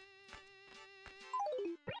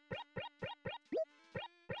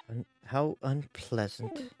 How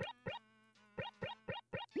unpleasant.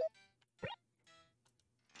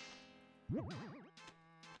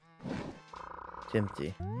 It's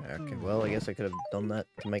empty. Okay, well, I guess I could have done that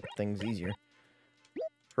to make things easier.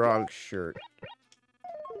 Frog shirt.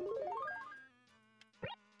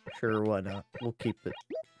 Sure, why not? We'll keep it.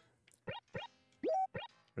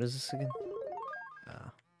 What is this again?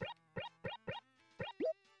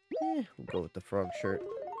 We'll go with the frog shirt.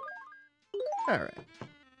 Alright.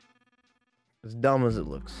 As dumb as it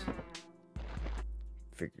looks.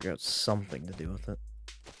 Figure out something to do with it.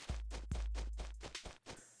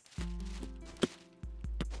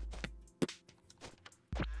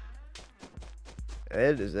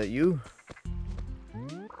 Ed, is that you?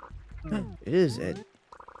 It is Ed.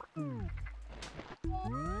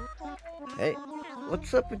 Hey,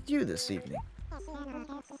 what's up with you this evening?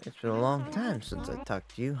 It's been a long time since I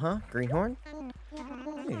talked to you, huh, Greenhorn?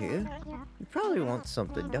 You probably want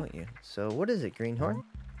something, don't you? So what is it, Greenhorn?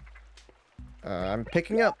 I'm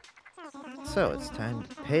picking up. So it's time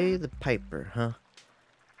to pay the piper, huh?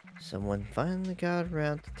 Someone finally got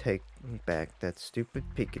around to taking back that stupid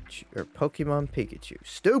Pikachu, or Pokemon Pikachu.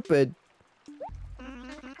 Stupid!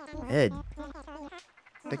 Ed,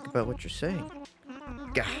 think about what you're saying.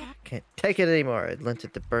 Gah, can't take it anymore. I lent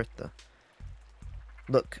it to Bertha.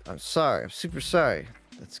 Look, I'm sorry. I'm super sorry.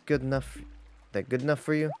 That's good enough. That good enough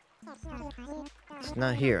for you? It's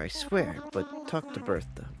not here, I swear. But talk to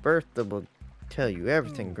Bertha. Bertha will tell you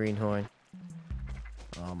everything, Greenhorn.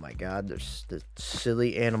 Oh my God, there's the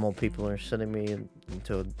silly animal people are sending me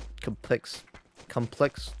into complex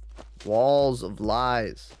walls of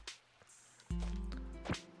lies.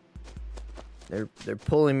 They're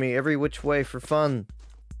pulling me every which way for fun.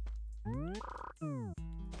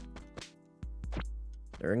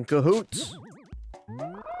 They're in cahoots.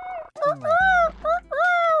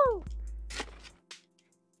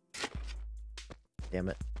 Damn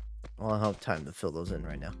it. I don't have time to fill those in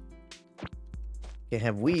right now. Can't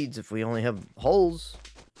have weeds if we only have holes.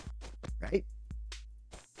 Right?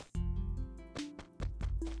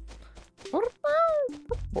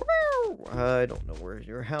 I don't know where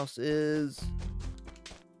your house is.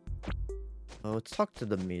 Oh, let's talk to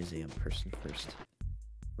the museum person first.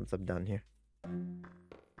 Once I'm done here.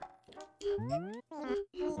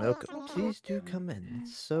 Welcome. Please do come in.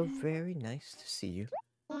 It's so very nice to see you.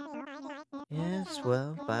 Yes,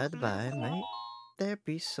 well, by the by, might there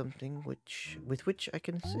be something with which I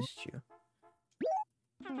can assist you?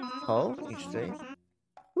 Oh, you say?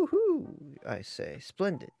 Woohoo! I say,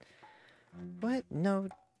 splendid. What? No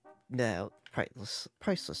doubt,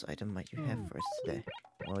 priceless item might you have for us today?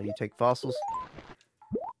 Well, you take fossils.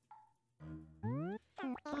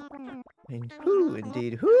 And whoo,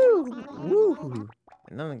 indeed, whoo, woo.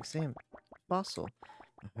 An unexamined fossil.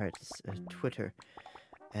 My heart is a twitter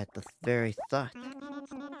at the very thought.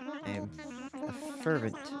 I am a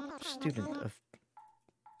fervent student of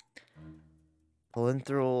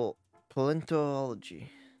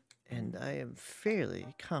paleontology, and I am fairly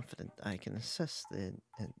confident I can assess the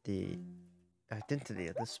identity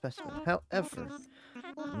of this specimen. However,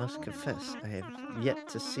 I must confess I have yet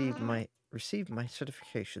to receive my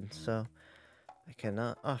certification, so I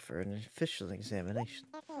cannot offer an official examination.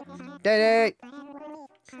 Daddy!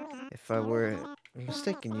 If I were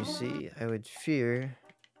mistaken, you see, I fear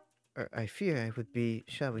I would be,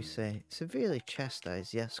 shall we say, severely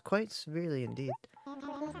chastised. Yes, quite severely indeed.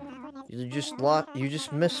 You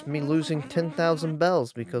just missed me losing 10,000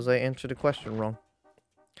 bells because I answered a question wrong.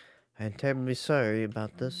 I am terribly sorry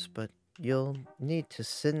about this, but you'll need to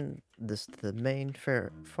send this to the main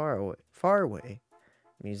faraway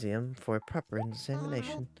museum for a proper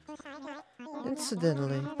examination.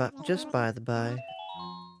 Incidentally, but just by the by,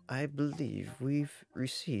 I believe we've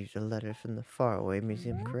received a letter from the faraway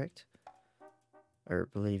museum, correct? Or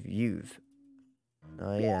believe you've.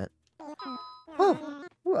 Not yet. Oh,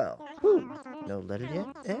 well, no letter yet,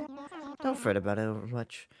 eh? Don't fret about it over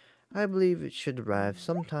much. I believe it should arrive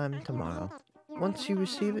sometime tomorrow. Once you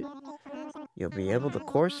receive it, you'll be able to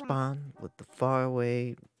correspond with the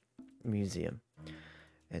faraway museum.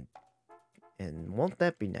 And won't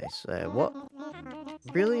that be nice? What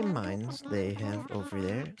brilliant minds they have over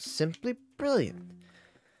there. Simply brilliant.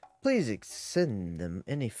 Please send them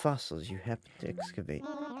any fossils you happen to excavate.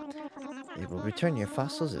 They will return your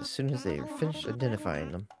fossils as soon as they are finished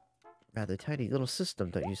identifying them. Rather tidy little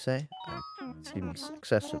system, don't you say? Seems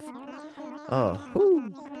excessive. Oh,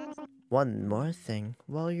 one more thing.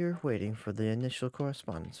 While you're waiting for the initial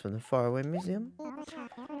correspondence from the faraway museum,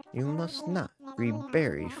 you must not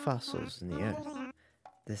rebury fossils in the earth.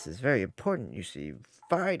 This is very important, you see.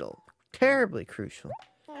 Vital. Terribly crucial.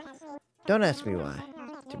 Don't ask me why.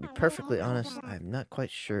 To be perfectly honest, I'm not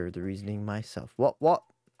quite sure the reasoning myself. What?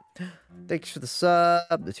 Thanks for the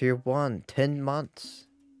sub. The tier 1. 10 months.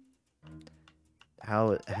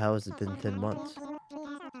 How has it been 10 months?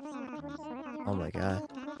 Oh my god.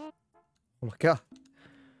 Oh my god.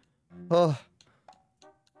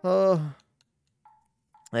 Oh.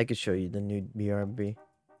 I could show you the new BRB.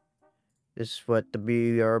 This is what the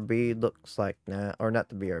BRB looks like now. Or not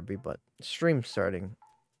the BRB, but stream starting.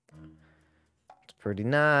 It's pretty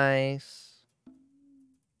nice.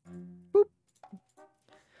 Boop.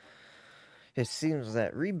 It seems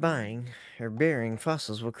that rebuying or burying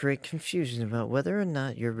fossils will create confusion about whether or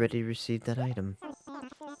not you're ready to receive that item.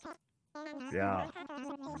 Yeah.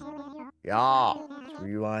 It's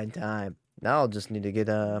rewind time. Now I'll just need to get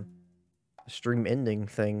a stream ending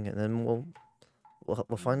thing, and then we'll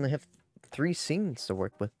finally have 3 scenes to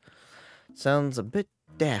work with. Sounds a bit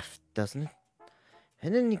daft, doesn't it?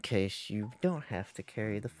 In any case, you don't have to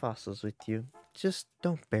carry the fossils with you. Just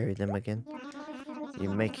don't bury them again. You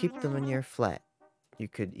may keep them in your flat. You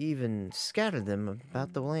could even scatter them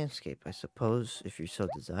about the landscape, I suppose, if you so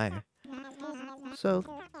desire. So,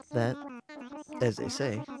 that, as they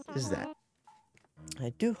say, is that.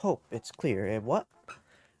 I do hope it's clear, what?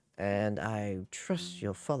 And I trust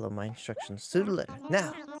you'll follow my instructions to the letter.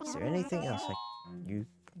 Now, is there anything else you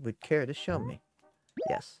would care to show me?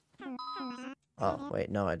 Yes. Oh, wait,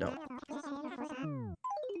 no, I don't.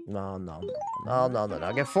 No.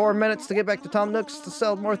 I get 4 minutes to get back to Tom Nook's to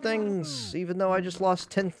sell more things, even though I just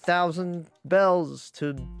lost 10,000 bells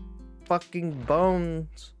to fucking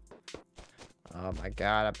bones. Oh my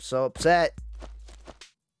god, I'm so upset.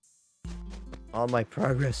 All my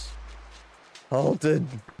progress halted.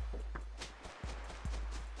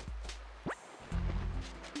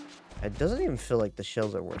 It doesn't even feel like the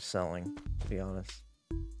shells are worth selling, to be honest.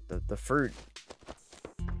 The fruit's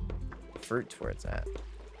where it's at.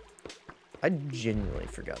 I genuinely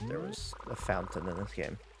forgot there was a fountain in this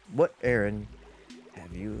game. What errand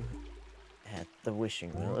have you at the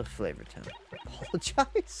wishing well of Flavortown?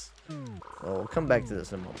 Apologize? Well, we'll come back to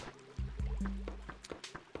this in a moment.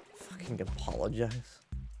 Fucking apologize.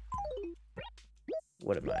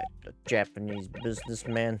 What am I, a Japanese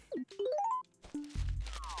businessman?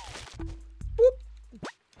 Whoop.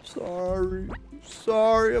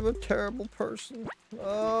 Sorry, I'm a terrible person.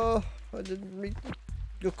 Oh, I didn't meet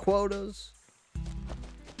the quotas.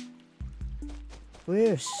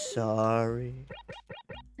 We're sorry.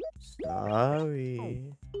 I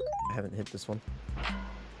haven't hit this one.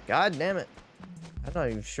 God damn it. I'm not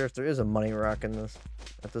even sure if there is a money rock in this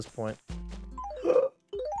at this point.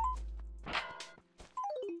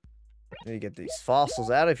 Need to get these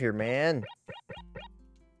fossils out of here, man.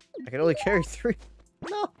 I can only carry 3.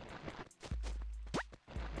 No.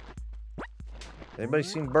 Anybody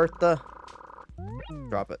seen Bertha?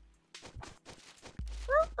 Drop it.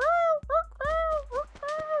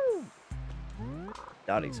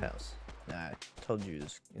 Dottie's house. Nah, I told you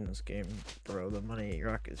this in this game, bro. The money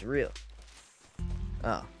rock is real.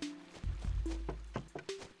 Oh.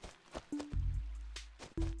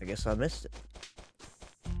 I guess I missed it.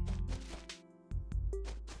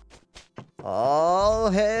 All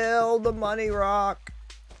hail the money rock.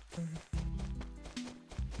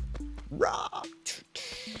 Rock.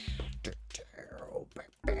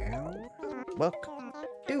 Welcome.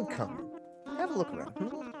 Do come. Have a look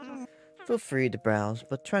around. Feel free to browse,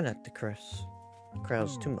 but try not to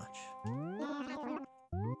crowds too much.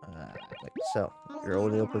 Like so. You're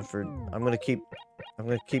only open for. I'm gonna keep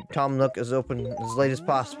Tom Nook as open as late as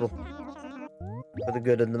possible for the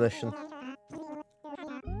good of the mission.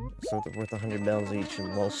 So they're worth 100 bells each,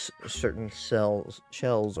 and while certain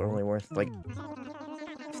shells are only worth like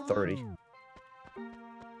 30.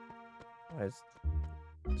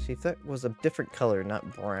 See, if that was a different color,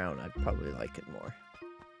 not brown, I'd probably like it more.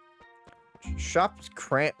 Shop's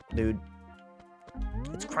cramped, dude.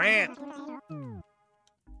 It's cramped.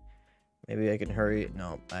 Maybe I can hurry it.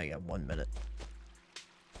 No, I got 1 minute.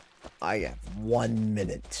 I got 1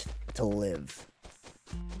 minute to live.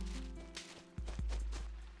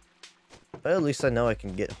 But at least I know I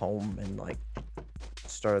can get home and, like,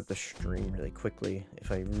 start up the stream really quickly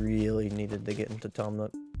if I really needed to get into Tom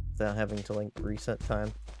Nook without having to, like, reset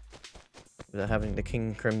time. Without having the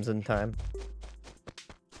King Crimson time.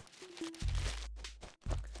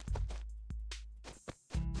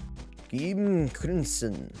 King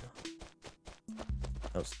Crimson.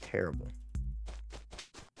 That was terrible.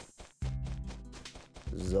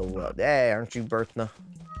 Zoa. Hey, aren't you Berthna?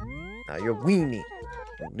 Now you're weenie.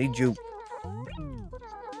 Don't need you.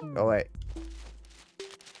 Go away.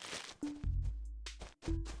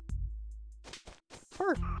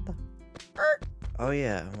 Oh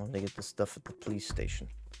yeah, I want to get the stuff at the police station.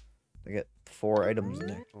 I got 4 items in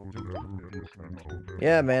there.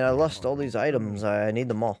 Yeah, man, I lost all these items. I need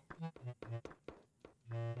them all.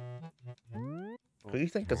 Who do you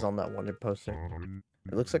think is on that wanted poster?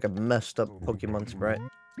 It looks like a messed up Pokemon sprite.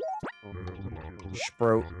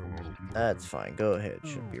 Sprout. That's fine. Go ahead.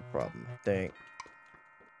 Shouldn't be a problem, I think.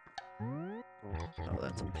 Oh,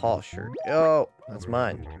 that's a Paul shirt. Oh, that's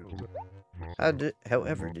mine.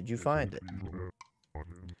 However, did you find it?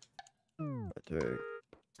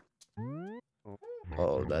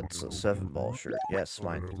 Oh, that's a 7-ball shirt. Yes,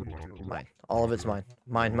 mine. Mine. All of it's mine.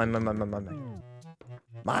 Mine.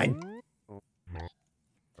 Mine.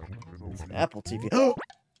 It's an Apple TV. Oh!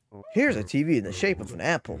 Here's a TV in the shape of an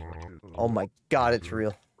apple. Oh my god, it's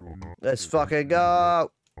real. Let's fucking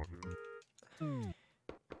go!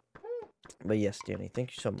 But yes, Danny,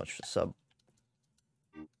 thank you so much for the sub.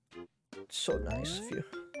 It's so nice of you.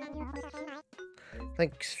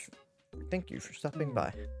 Thanks. Thank you for stopping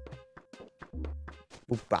by.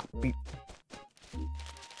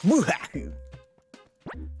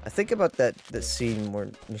 I think about that scene where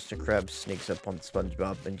Mr. Krabs sneaks up on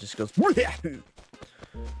SpongeBob and just goes.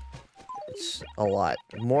 It's a lot.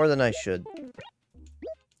 More than I should.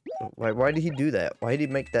 Why did he do that? Why did he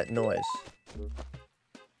make that noise?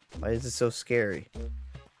 Why is it so scary?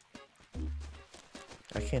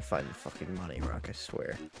 I can't find the fucking money rock, I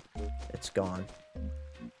swear. It's gone.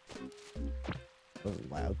 That was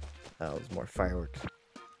loud. That was more fireworks.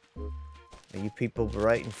 You people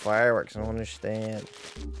writing fireworks, I don't understand.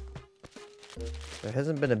 There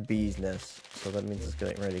hasn't been a bee's nest, so that means it's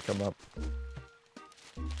getting ready to come up.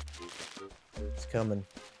 It's coming.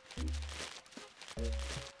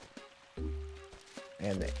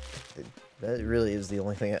 And that really is the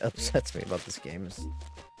only thing that upsets me about this game is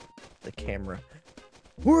the camera.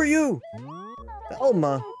 Who are you?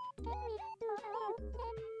 Velma.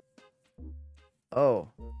 Oh.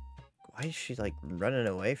 Why is she like running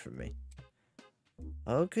away from me?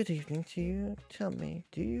 Oh, good evening to you. Tell me,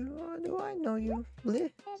 do I know you?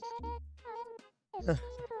 Bleh. As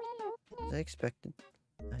I expected,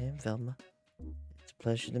 I am Velma. It's a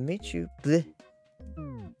pleasure to meet you. Bleh.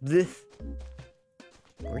 Bleh.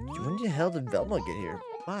 When the hell did Velma get here?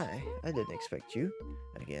 Why? I didn't expect you.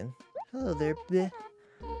 Again. Hello there, bleh.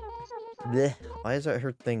 Bleh. Why is that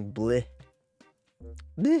her thing, bleh?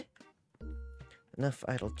 Bleh. Enough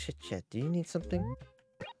idle chit-chat. Do you need something?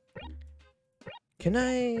 Can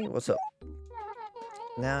I... What's up?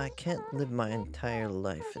 Now, I can't live my entire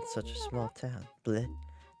life in such a small town. Bleh.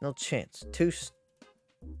 No chance. Too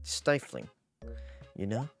stifling. You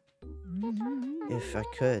know? If I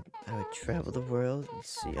could, I would travel the world and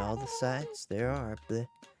see all the sights there are. Bleh.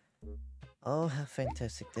 Oh, how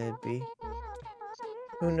fantastic that'd be.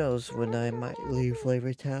 Who knows when I might leave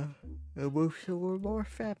Flavor Town and move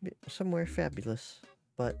somewhere fabulous.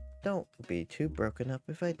 But don't be too broken up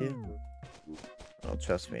if I do. Oh,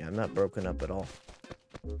 trust me, I'm not broken up at all.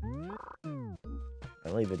 I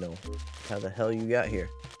don't even know how the hell you got here.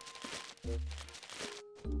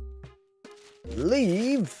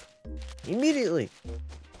 Leave! Immediately!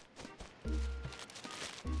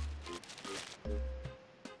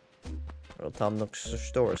 Well, Tom Nook's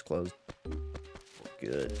store is closed.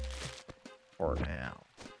 Good. For now.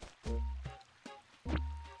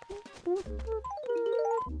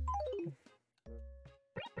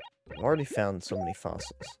 I've already found so many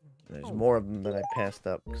fossils. There's more of them that I passed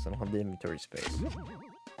up because I don't have the inventory space.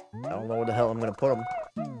 I don't know where the hell I'm gonna put them.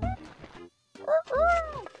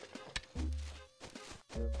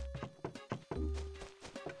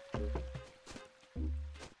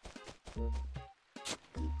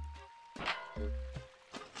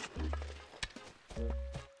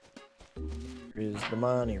 Here's the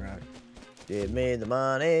money rock. Give me the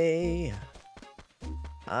money.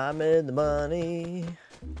 I'm in the money.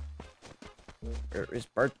 Where is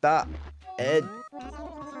Bertha? Ed.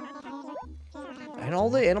 And all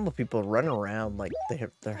the animal people run around like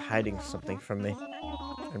they're hiding something from me.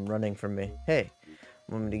 And running from me. Hey,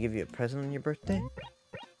 want me to give you a present on your birthday?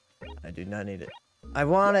 I do not need it. I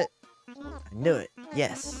want it! I knew it.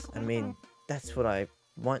 Yes. I mean, that's what I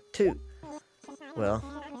want too. Well,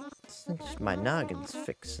 since my noggin's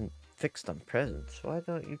fixed on presents, why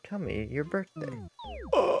don't you tell me your birthday?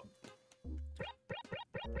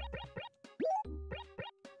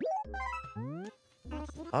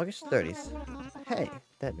 August 30th. Hey,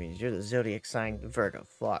 that means you're the zodiac sign Virgo.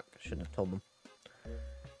 Fuck, I shouldn't have told them.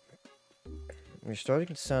 You're starting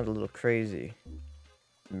to sound a little crazy,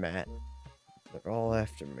 Matt. They're all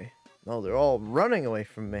after me. No, they're all running away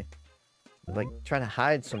from me. They're like trying to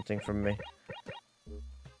hide something from me.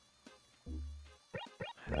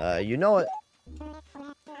 You know it.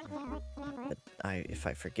 But if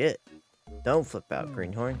I forget, don't flip out,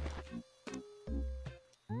 Greenhorn.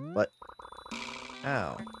 What?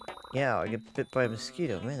 Ow. Yeah, I get bit by a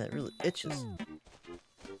mosquito. Man, that really itches.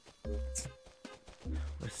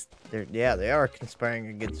 Yeah, they are conspiring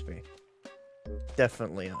against me.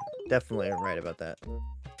 Definitely are right about that.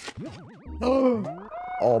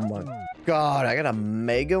 Oh my god, I got a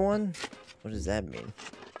mega one? What does that mean?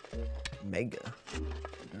 Mega.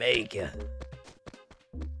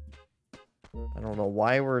 I don't know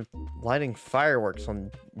why we're lighting fireworks on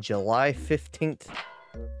July 15th.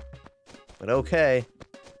 But okay.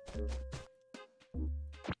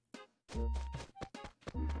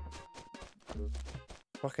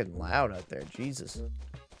 Fucking loud out there, Jesus.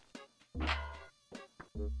 I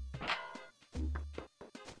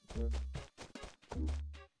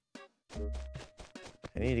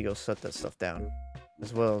need to go set that stuff down.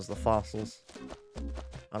 As well as the fossils.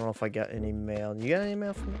 I don't know if I got any mail. You got any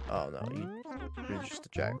mail from me? Oh no, you're just a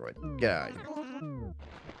jackroid. Get out of here.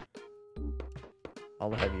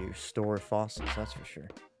 I'll have you store fossils, that's for sure.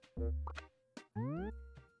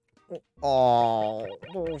 Oh,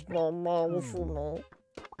 there's no mail for me.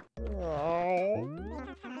 Oh.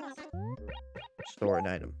 Store an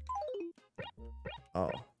item. Oh.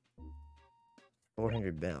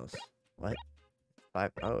 400 bells. What?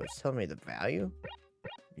 5. Oh, it's telling me the value?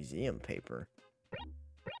 Museum paper.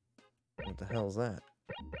 What the hell is that?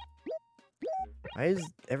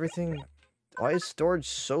 Why is storage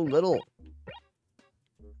so little?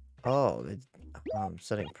 Oh, I'm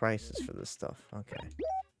setting prices for this stuff. Okay.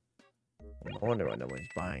 No wonder why nobody's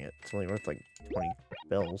buying it. It's only worth like 20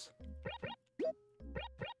 bells.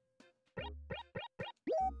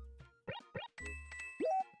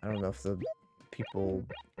 I don't know if the people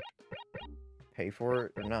pay for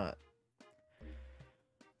it or not.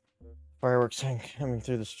 Fireworks coming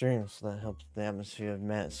through the stream, so that helps the atmosphere of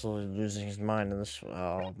Matt slowly losing his mind in this.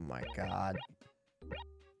 Oh my god.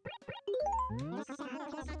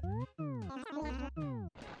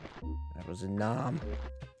 That was a nom.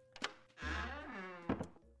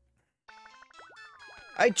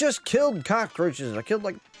 I just killed cockroaches. I killed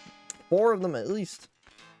like 4 of them at least.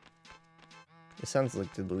 It sounds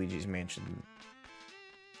like the Luigi's Mansion.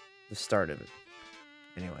 The start of it.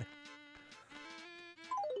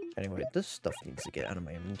 Anyway, this stuff needs to get out of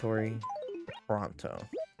my inventory pronto.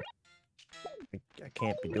 I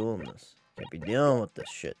can't be doing this. Can't be dealing with this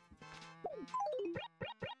shit.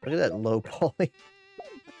 Look at that low poly.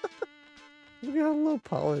 Look at how low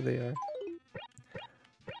poly they are.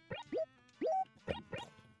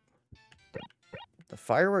 The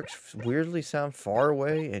fireworks weirdly sound far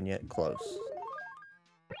away and yet close.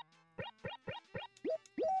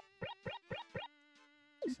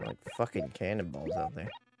 It's like fucking cannonballs out there.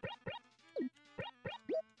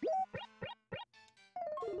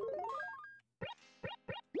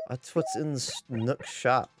 That's what's in the Nook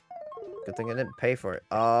shop. Good thing I didn't pay for it.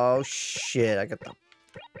 Oh shit! I got the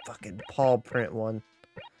fucking paw print one.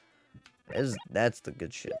 That's the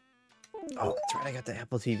good shit. Oh, that's right. I got the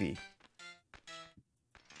Apple TV.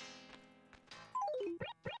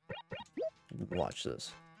 Watch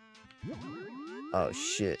this. Oh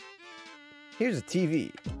shit! Here's a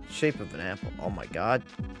TV, shape of an apple. Oh my god.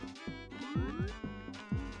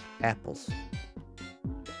 Apples.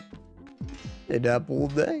 An apple a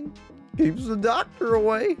day keeps the doctor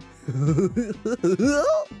away.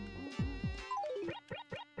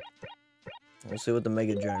 We'll see what the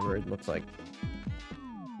Mega Driver looks like.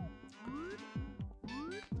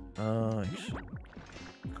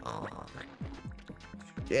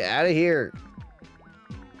 Get out of here,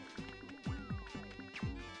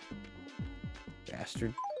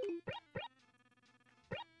 bastard.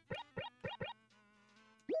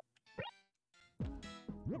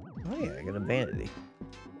 Oh yeah, I got a vanity.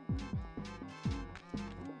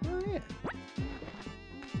 Oh yeah.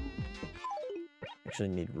 Actually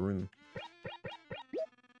need room.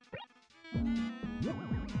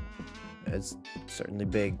 It's certainly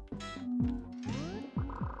big.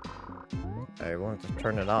 I wanted to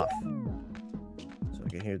turn it off so I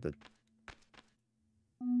can hear the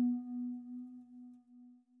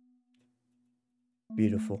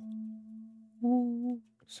beautiful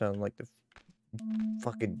sound like the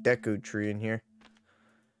fucking Deku tree in here.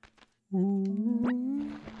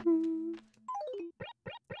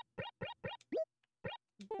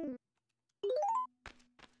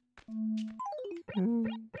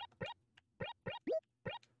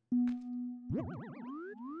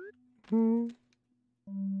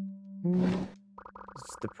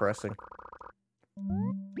 It's depressing.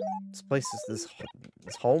 This place is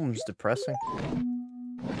this home's depressing.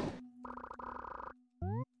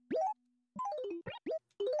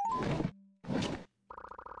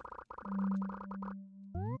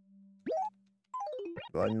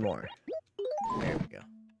 One more. There we go.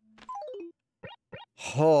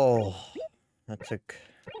 Oh, that took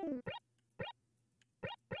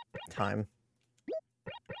time.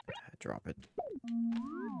 Drop it.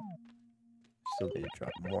 Still need to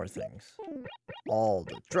drop more things.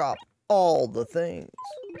 Drop all the things.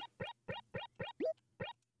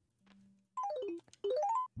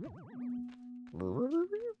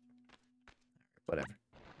 Whatever.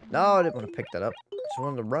 No, I didn't want to pick that up. I just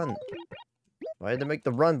wanted to run. Why had to make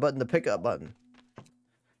the run button the pickup button?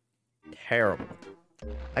 Terrible.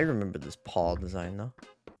 I remember this paw design though.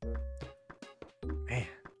 Man.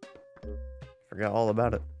 Forgot all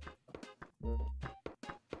about it.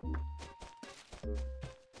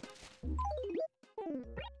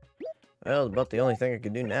 Well, about the only thing I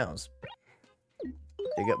can do now is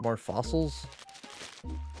dig up more fossils.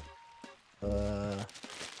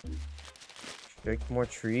 Strike more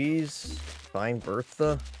trees. Find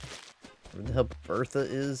Bertha. Where the hell Bertha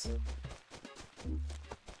is?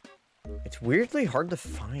 It's weirdly hard to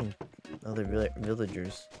find other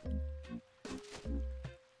villagers.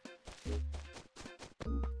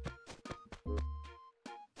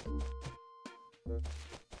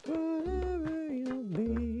 Whatever you'll be,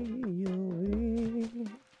 you'll be.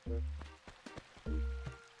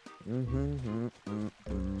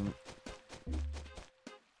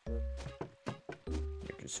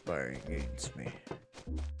 You're conspiring against me.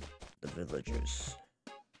 The villagers.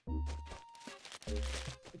 I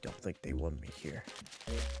don't think they want me here.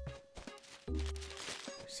 I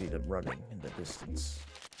see them running in the distance.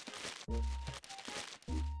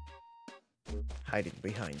 Hiding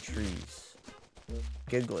behind trees.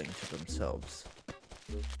 Giggling to themselves.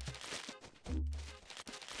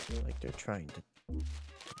 Like they're trying to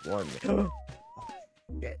warn me. Oh,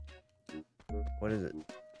 shit. What is it?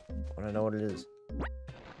 I want to know what it is.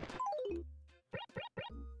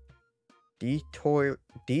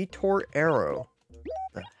 Detour arrow.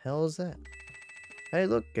 The hell is that? Hey,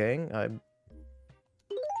 look, gang. I'm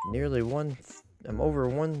over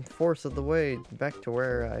 1/4 of the way back to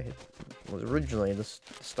where I was originally at the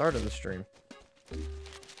start of the stream.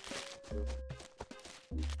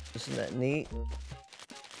 Isn't that neat?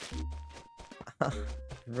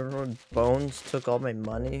 Remember when Bones took all my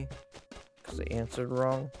money because I answered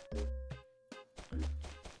wrong?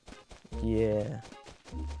 Yeah.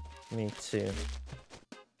 Me too.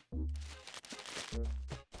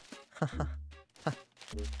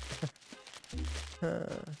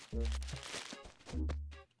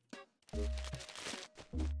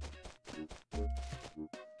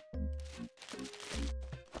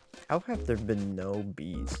 How have there been no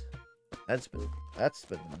bees? That's been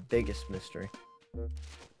the biggest mystery.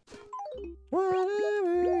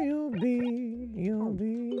 Whatever you'll be, you'll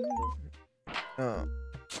be. Oh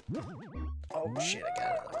shit! I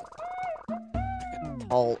got it.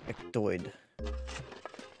 tall ectoid.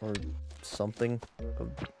 Or something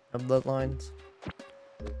of the lines.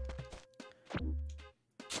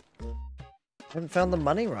 I haven't found the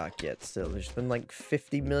money rock yet still. There's been like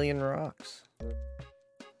 50 million rocks.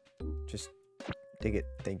 Just dig it.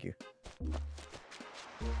 Thank you.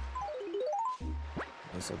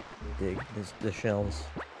 This'll dig the shells.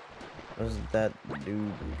 Wasn't that the dude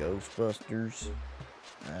in Ghostbusters?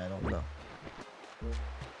 I don't know.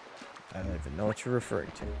 I don't even know what you're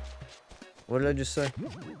referring to. What did I just say?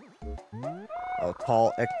 Oh,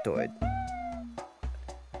 tall ectoid.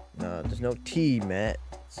 No, there's no T, Matt.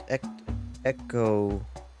 It's ectoid.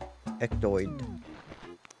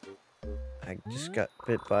 I just got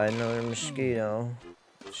bit by another mosquito.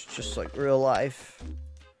 It's just like real life.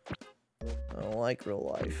 I don't like real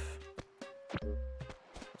life.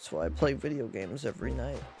 That's why I play video games every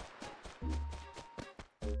night.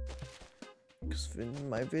 Because in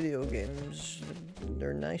my video games,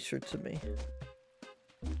 they're nicer to me.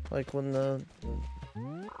 Like when the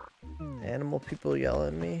animal people yell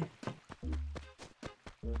at me,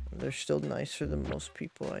 they're still nicer than most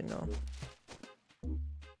people I know.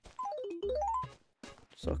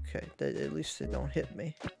 It's okay. At least they don't hit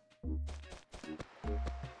me.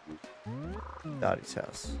 Dottie's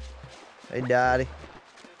house. Hey, Dottie.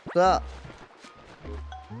 What's up?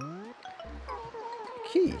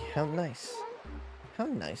 Key, how nice. How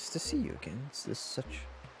nice to see you again. It's this such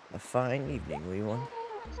a fine evening, Wee One.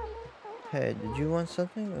 Hey, did you want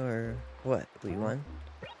something, or what, Wee One?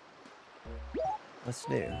 What's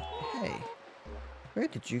new? Hey, where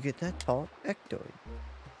did you get that tall ectoid?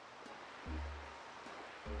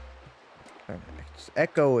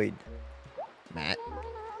 Echoid. Matt.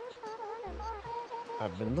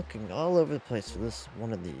 I've been looking all over the place for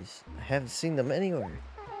one of these. I haven't seen them anywhere.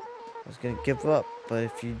 I was gonna give up, but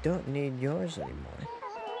if you don't need yours anymore,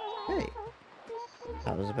 hey,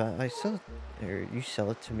 how was about I sell it, or you sell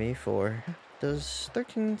it to me for? Does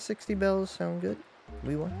 1360 bells sound good?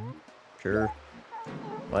 We want? Sure.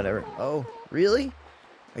 Whatever. Oh, really?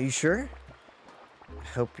 Are you sure? I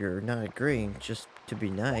hope you're not agreeing just to be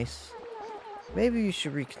nice. Maybe you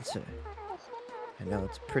should reconsider. I know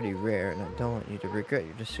it's pretty rare, and I don't want you to regret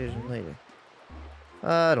your decision later.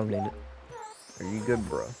 I don't need it. Are you good,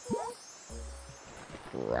 bro?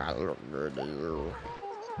 I look good to you.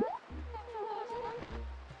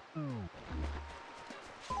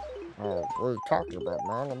 Oh, what are you talking about,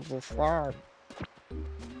 man? I'm just fine.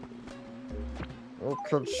 You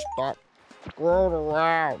can stop screwing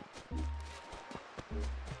around.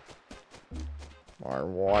 My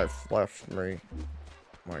wife left me.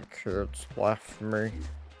 My kids left me.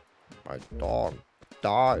 My dog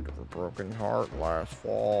died of a broken heart last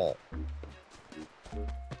fall.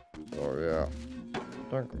 So yeah, I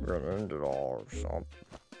think I'm gonna end it all or something.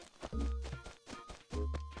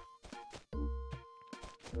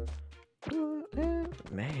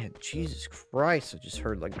 Man, Jesus Christ, I just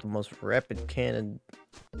heard like the most rapid cannon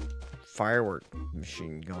firework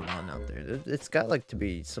machine going on out there. It's got like to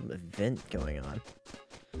be some event going on.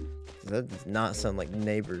 That does not sound like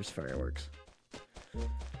neighbors' fireworks. It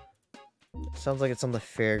sounds like it's on the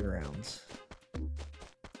fairgrounds.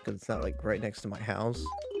 Because it's not like right next to my house.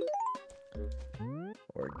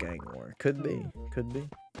 Or a gang war. Could be. Could be.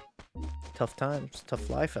 Tough times. Tough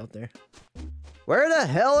life out there. Where the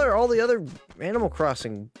hell are all the other Animal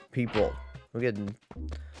Crossing people? We're getting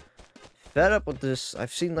fed up with this.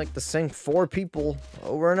 I've seen like the same 4 people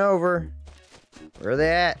over and over. Where are they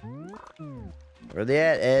at? Where are they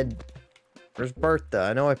at, Ed? Where's Bertha?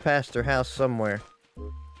 I know I passed her house somewhere.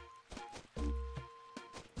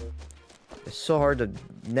 It's so hard to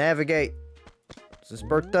navigate. Is this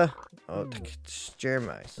Bertha? Oh, it's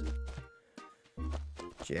Jeremiah.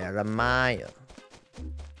 Jeremiah.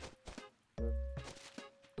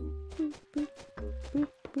 Boop, boop,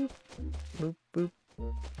 boop, boop, boop.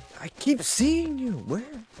 I keep seeing you. Where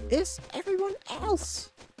is everyone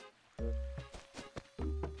else?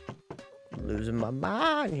 I'm losing my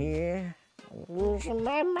mind here. I'm losing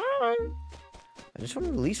my mind. I just want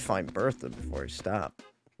to at least find Bertha before I stop.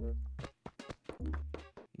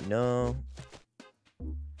 No.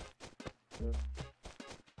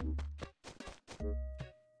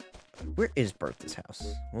 Where is Bertha's house?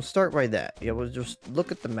 We'll start by that. Yeah, we'll just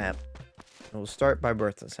look at the map. And we'll start by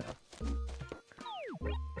Bertha's house.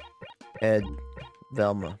 Ed,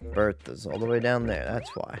 Velma, Bertha's all the way down there.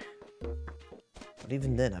 That's why. But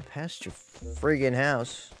even then, I passed your friggin'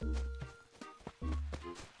 house.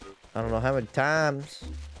 I don't know how many times.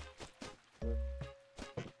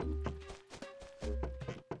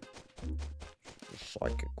 The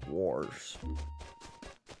Psychic Wars.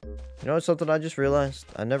 You know something I just realized?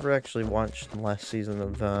 I never actually watched the last season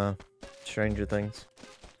of Stranger Things.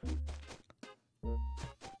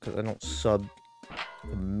 Because I don't sub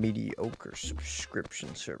the mediocre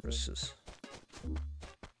subscription services.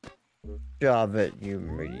 Job it, you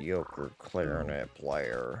mediocre clarinet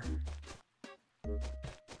player.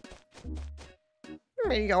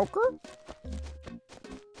 Mediocre?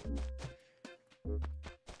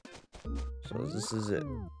 So this is it.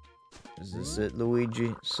 Is this it,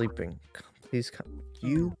 Luigi? Sleeping. Please come.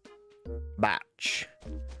 You batch.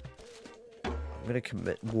 I'm gonna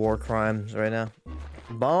commit war crimes right now.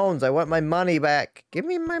 Bones, I want my money back. Give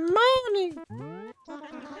me my money.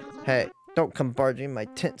 Hey, don't come barging my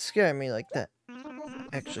tent. Scare me like that.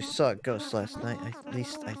 I actually saw a ghost last night. At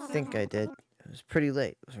least I think I did. It was pretty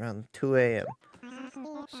late. It was around 2 a.m.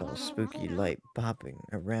 Saw a spooky light bobbing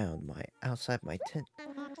around outside my tent.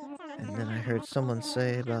 And then I heard someone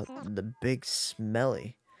say about the big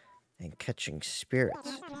smelly and catching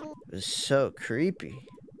spirits. It was so creepy.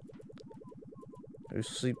 Who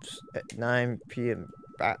sleeps at 9 p.m.?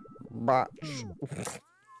 Batch.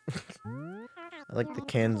 I like the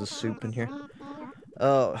cans of soup in here.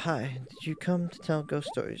 Oh, hi. Did you come to tell ghost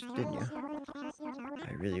stories, didn't you?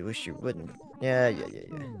 I really wish you wouldn't. Yeah.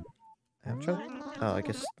 Outro? Oh, I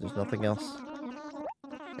guess there's nothing else.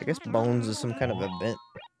 I guess Bones is some kind of event.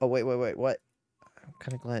 Oh, wait, what? I'm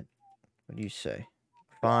kind of glad. What do you say?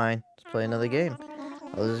 Fine, let's play another game.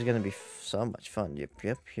 Oh, this is gonna be so much fun. Yep,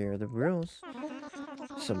 here are the rules.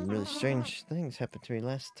 Some really strange things happened to me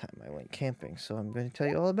last time I went camping, so I'm going to tell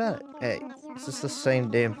you all about it. Hey, is this the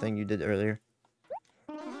same damn thing you did earlier?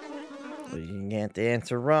 Well, you can get the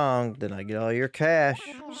answer wrong, then I get all your cash.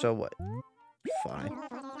 So what? Fine.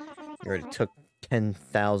 You already took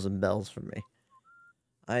 10,000 bells from me.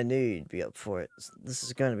 I knew you'd be up for it. This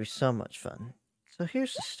is going to be so much fun. So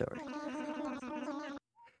here's the story.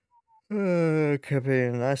 Could be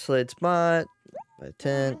an isolated spot, a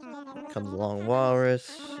tent, comes along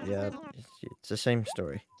walrus. Yeah, it's the same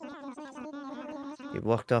story. He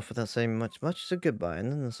walked off without saying much as a goodbye,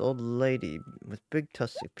 and then this old lady with big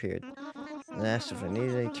tusks appeared and asked if I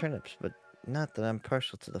needed any turnips, but not that I'm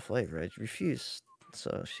partial to the flavor. I refused,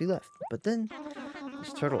 so she left. But then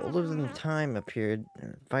this turtle older than time appeared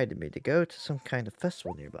and invited me to go to some kind of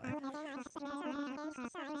festival nearby.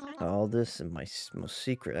 All this in my most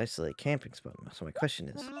secret, isolated camping spot. So my question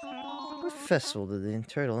is, what festival did the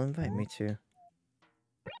turtle invite me to?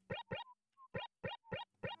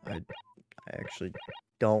 I actually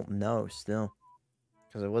don't know still.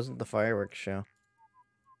 Because it wasn't the fireworks show.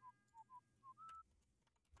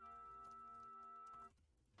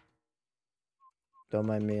 Don't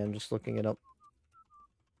mind me, I'm just looking it up.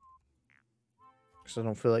 Because I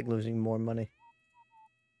don't feel like losing more money.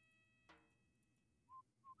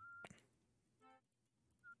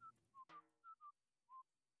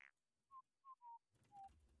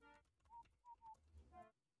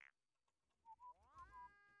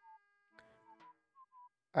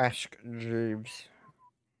 Ask Jeeves.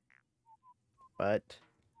 But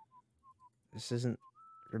this isn't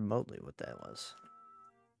remotely what that was.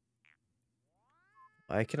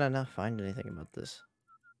 Why can I not find anything about this?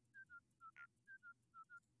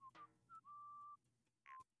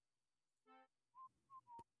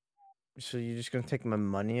 So you're just gonna take my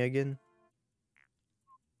money again?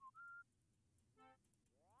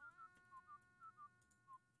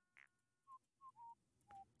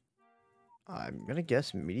 I'm gonna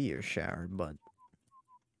guess meteor shower, but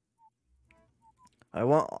I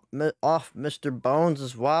want off Mr.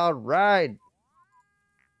 Bones' wild ride.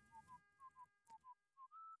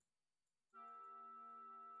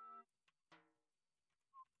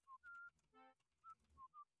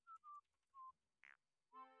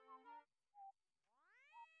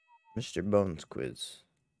 Mr. Bones quiz.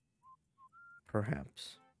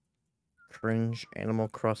 Perhaps. Cringe Animal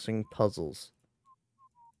Crossing puzzles.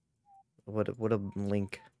 What a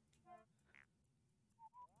link.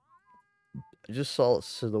 I just saw a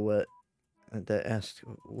silhouette that asked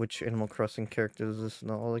which Animal Crossing character is this,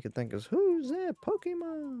 and all I could think is, who's that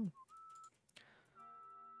Pokemon?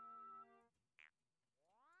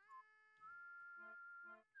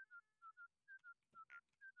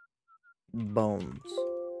 Bones.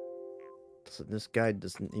 So this guy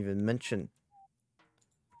doesn't even mention.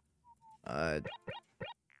 I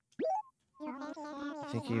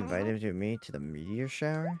think you invited me to the meteor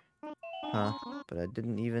shower? Huh? But I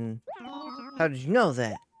didn't even... How did you know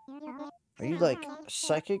that? Are you like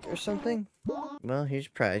psychic or something? Well, here's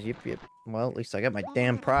your prize. Yep. Well, at least I got my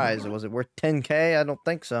damn prize. Was it worth 10K? I don't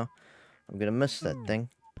think so. I'm gonna miss that thing.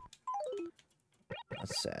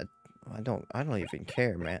 That's sad. I don't even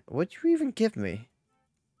care, man. What'd you even give me?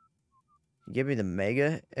 You give me the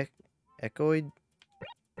Mega Echoid?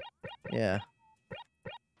 Yeah.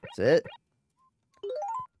 That's it?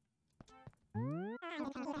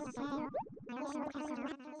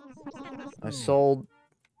 I sold...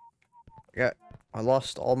 Yeah, I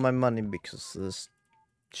lost all my money because of this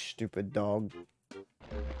stupid dog.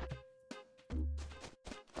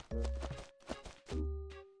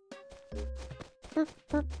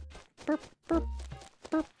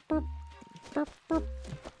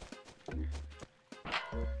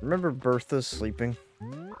 Remember Bertha sleeping?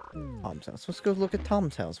 Tom's house. Let's go look at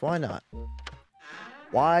Tom's house. Why not?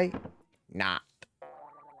 Why not?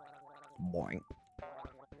 Boing.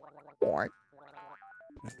 Boing.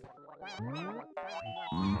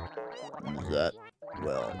 What's that?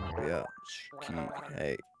 Well, yeah, it's Key.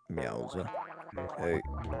 Hey, Meowza. Hey,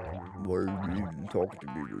 what are you even talking to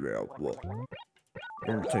me about? What?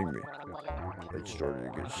 Entertain me. It's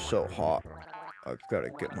starting to get so hot. I've got to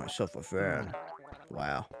get myself a fan.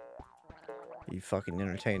 Wow. You fucking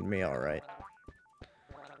entertained me, alright.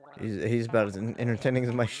 He's about as entertaining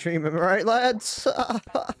as my stream, am I right, lads?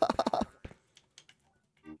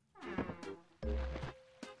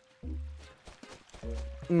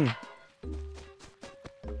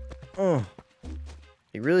 Oh.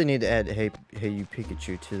 You really need to add Hey You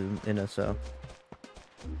Pikachu to NSO.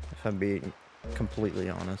 If I'm being completely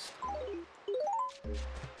honest.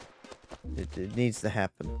 It needs to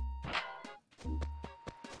happen.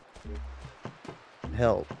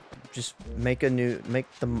 Hell, just make the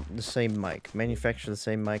same mic. Manufacture the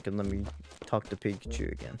same mic and let me talk to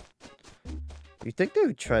Pikachu again. You'd think they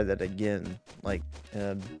would try that again, like,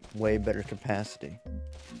 way better capacity.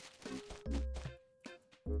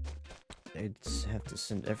 They'd have to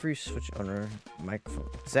send every Switch owner microphone.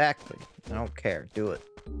 Exactly. I don't care. Do it.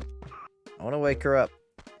 I want to wake her up.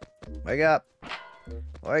 Wake up.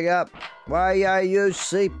 Wake up. Why are you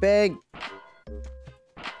sleeping?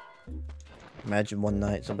 Imagine one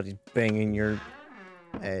night somebody's banging your...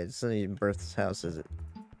 Hey, it's not even Bertha's house, is it?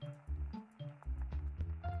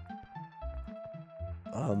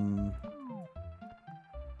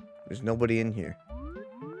 There's nobody in here.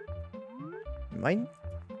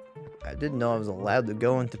 I didn't know I was allowed to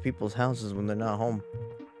go into people's houses when they're not home.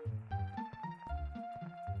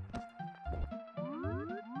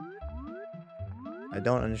 I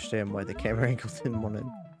don't understand why the camera angle didn't want to...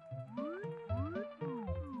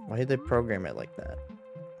 Why did they program it like that?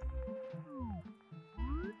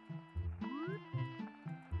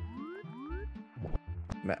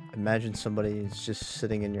 Imagine somebody is just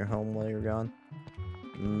sitting in your home while you're gone.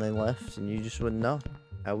 And they left and you just wouldn't know.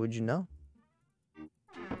 How would you know?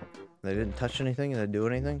 They didn't touch anything? They didn't do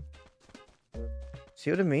anything?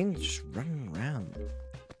 See what I mean? Just running around.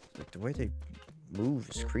 Like, the way they move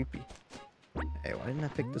is creepy. Hey, why didn't I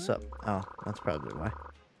pick this up? Oh, that's probably why.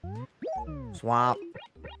 Swap.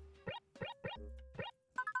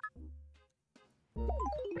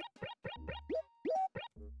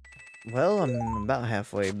 Well, I'm about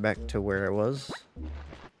halfway back to where I was.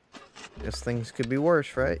 Guess things could be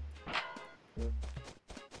worse, right?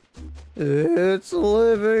 It's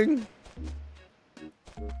living.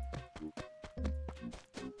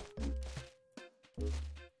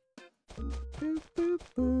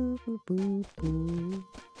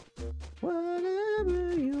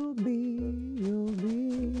 Whatever you'll be, you'll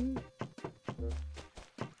be.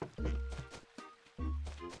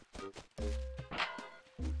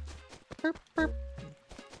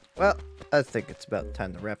 Well, I think it's about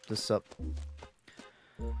time to wrap this up.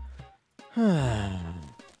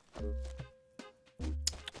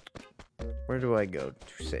 Where do I go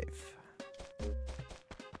to save?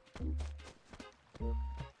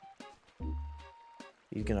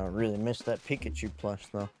 He's gonna really miss that Pikachu plush,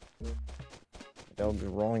 though. The dog's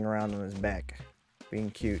rolling around on his back,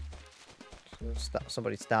 being cute. Stop!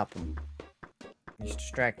 Somebody stop him! He's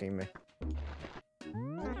distracting me.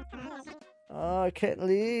 Oh, I can't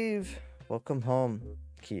leave. Welcome home,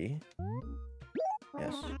 Key.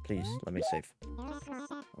 Yes, please let me save.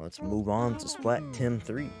 Let's move on to Splat Tim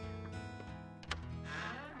 3.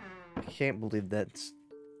 I can't believe that's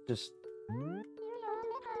just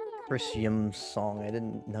Chris Yim's song. I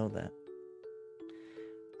didn't know that.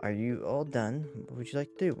 Are you all done? What would you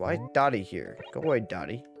like to do? Why is Dottie here? Go away,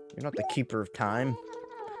 Dottie. You're not the keeper of time.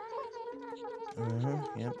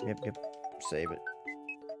 Yep. Save it.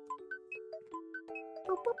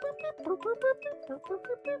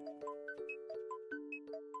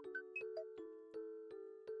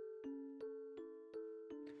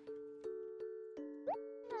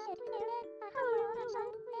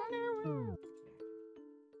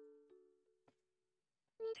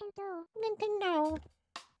 Nintendo.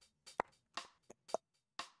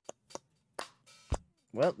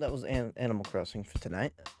 well, that was Animal Crossing for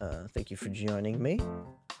tonight. Thank you for joining me.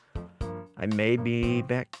 I may be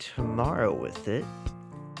back tomorrow with it,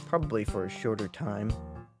 probably for a shorter time.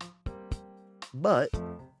 But,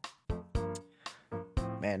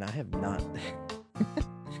 man, I have not.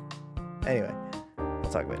 Anyway,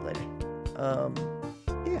 I'll talk about it later.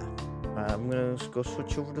 Yeah, I'm gonna go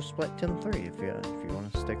switch over to Splatoon 3 if you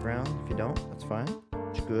want to stick around. If you don't, that's fine.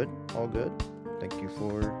 It's good, all good. Thank you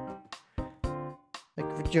for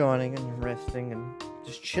joining and resting and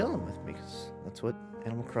just chilling with me, because that's what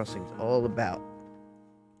Animal Crossing is all about.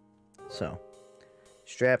 So,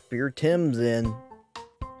 strap your Tims in.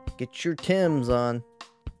 Get your Tims on.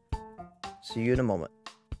 See you in a moment.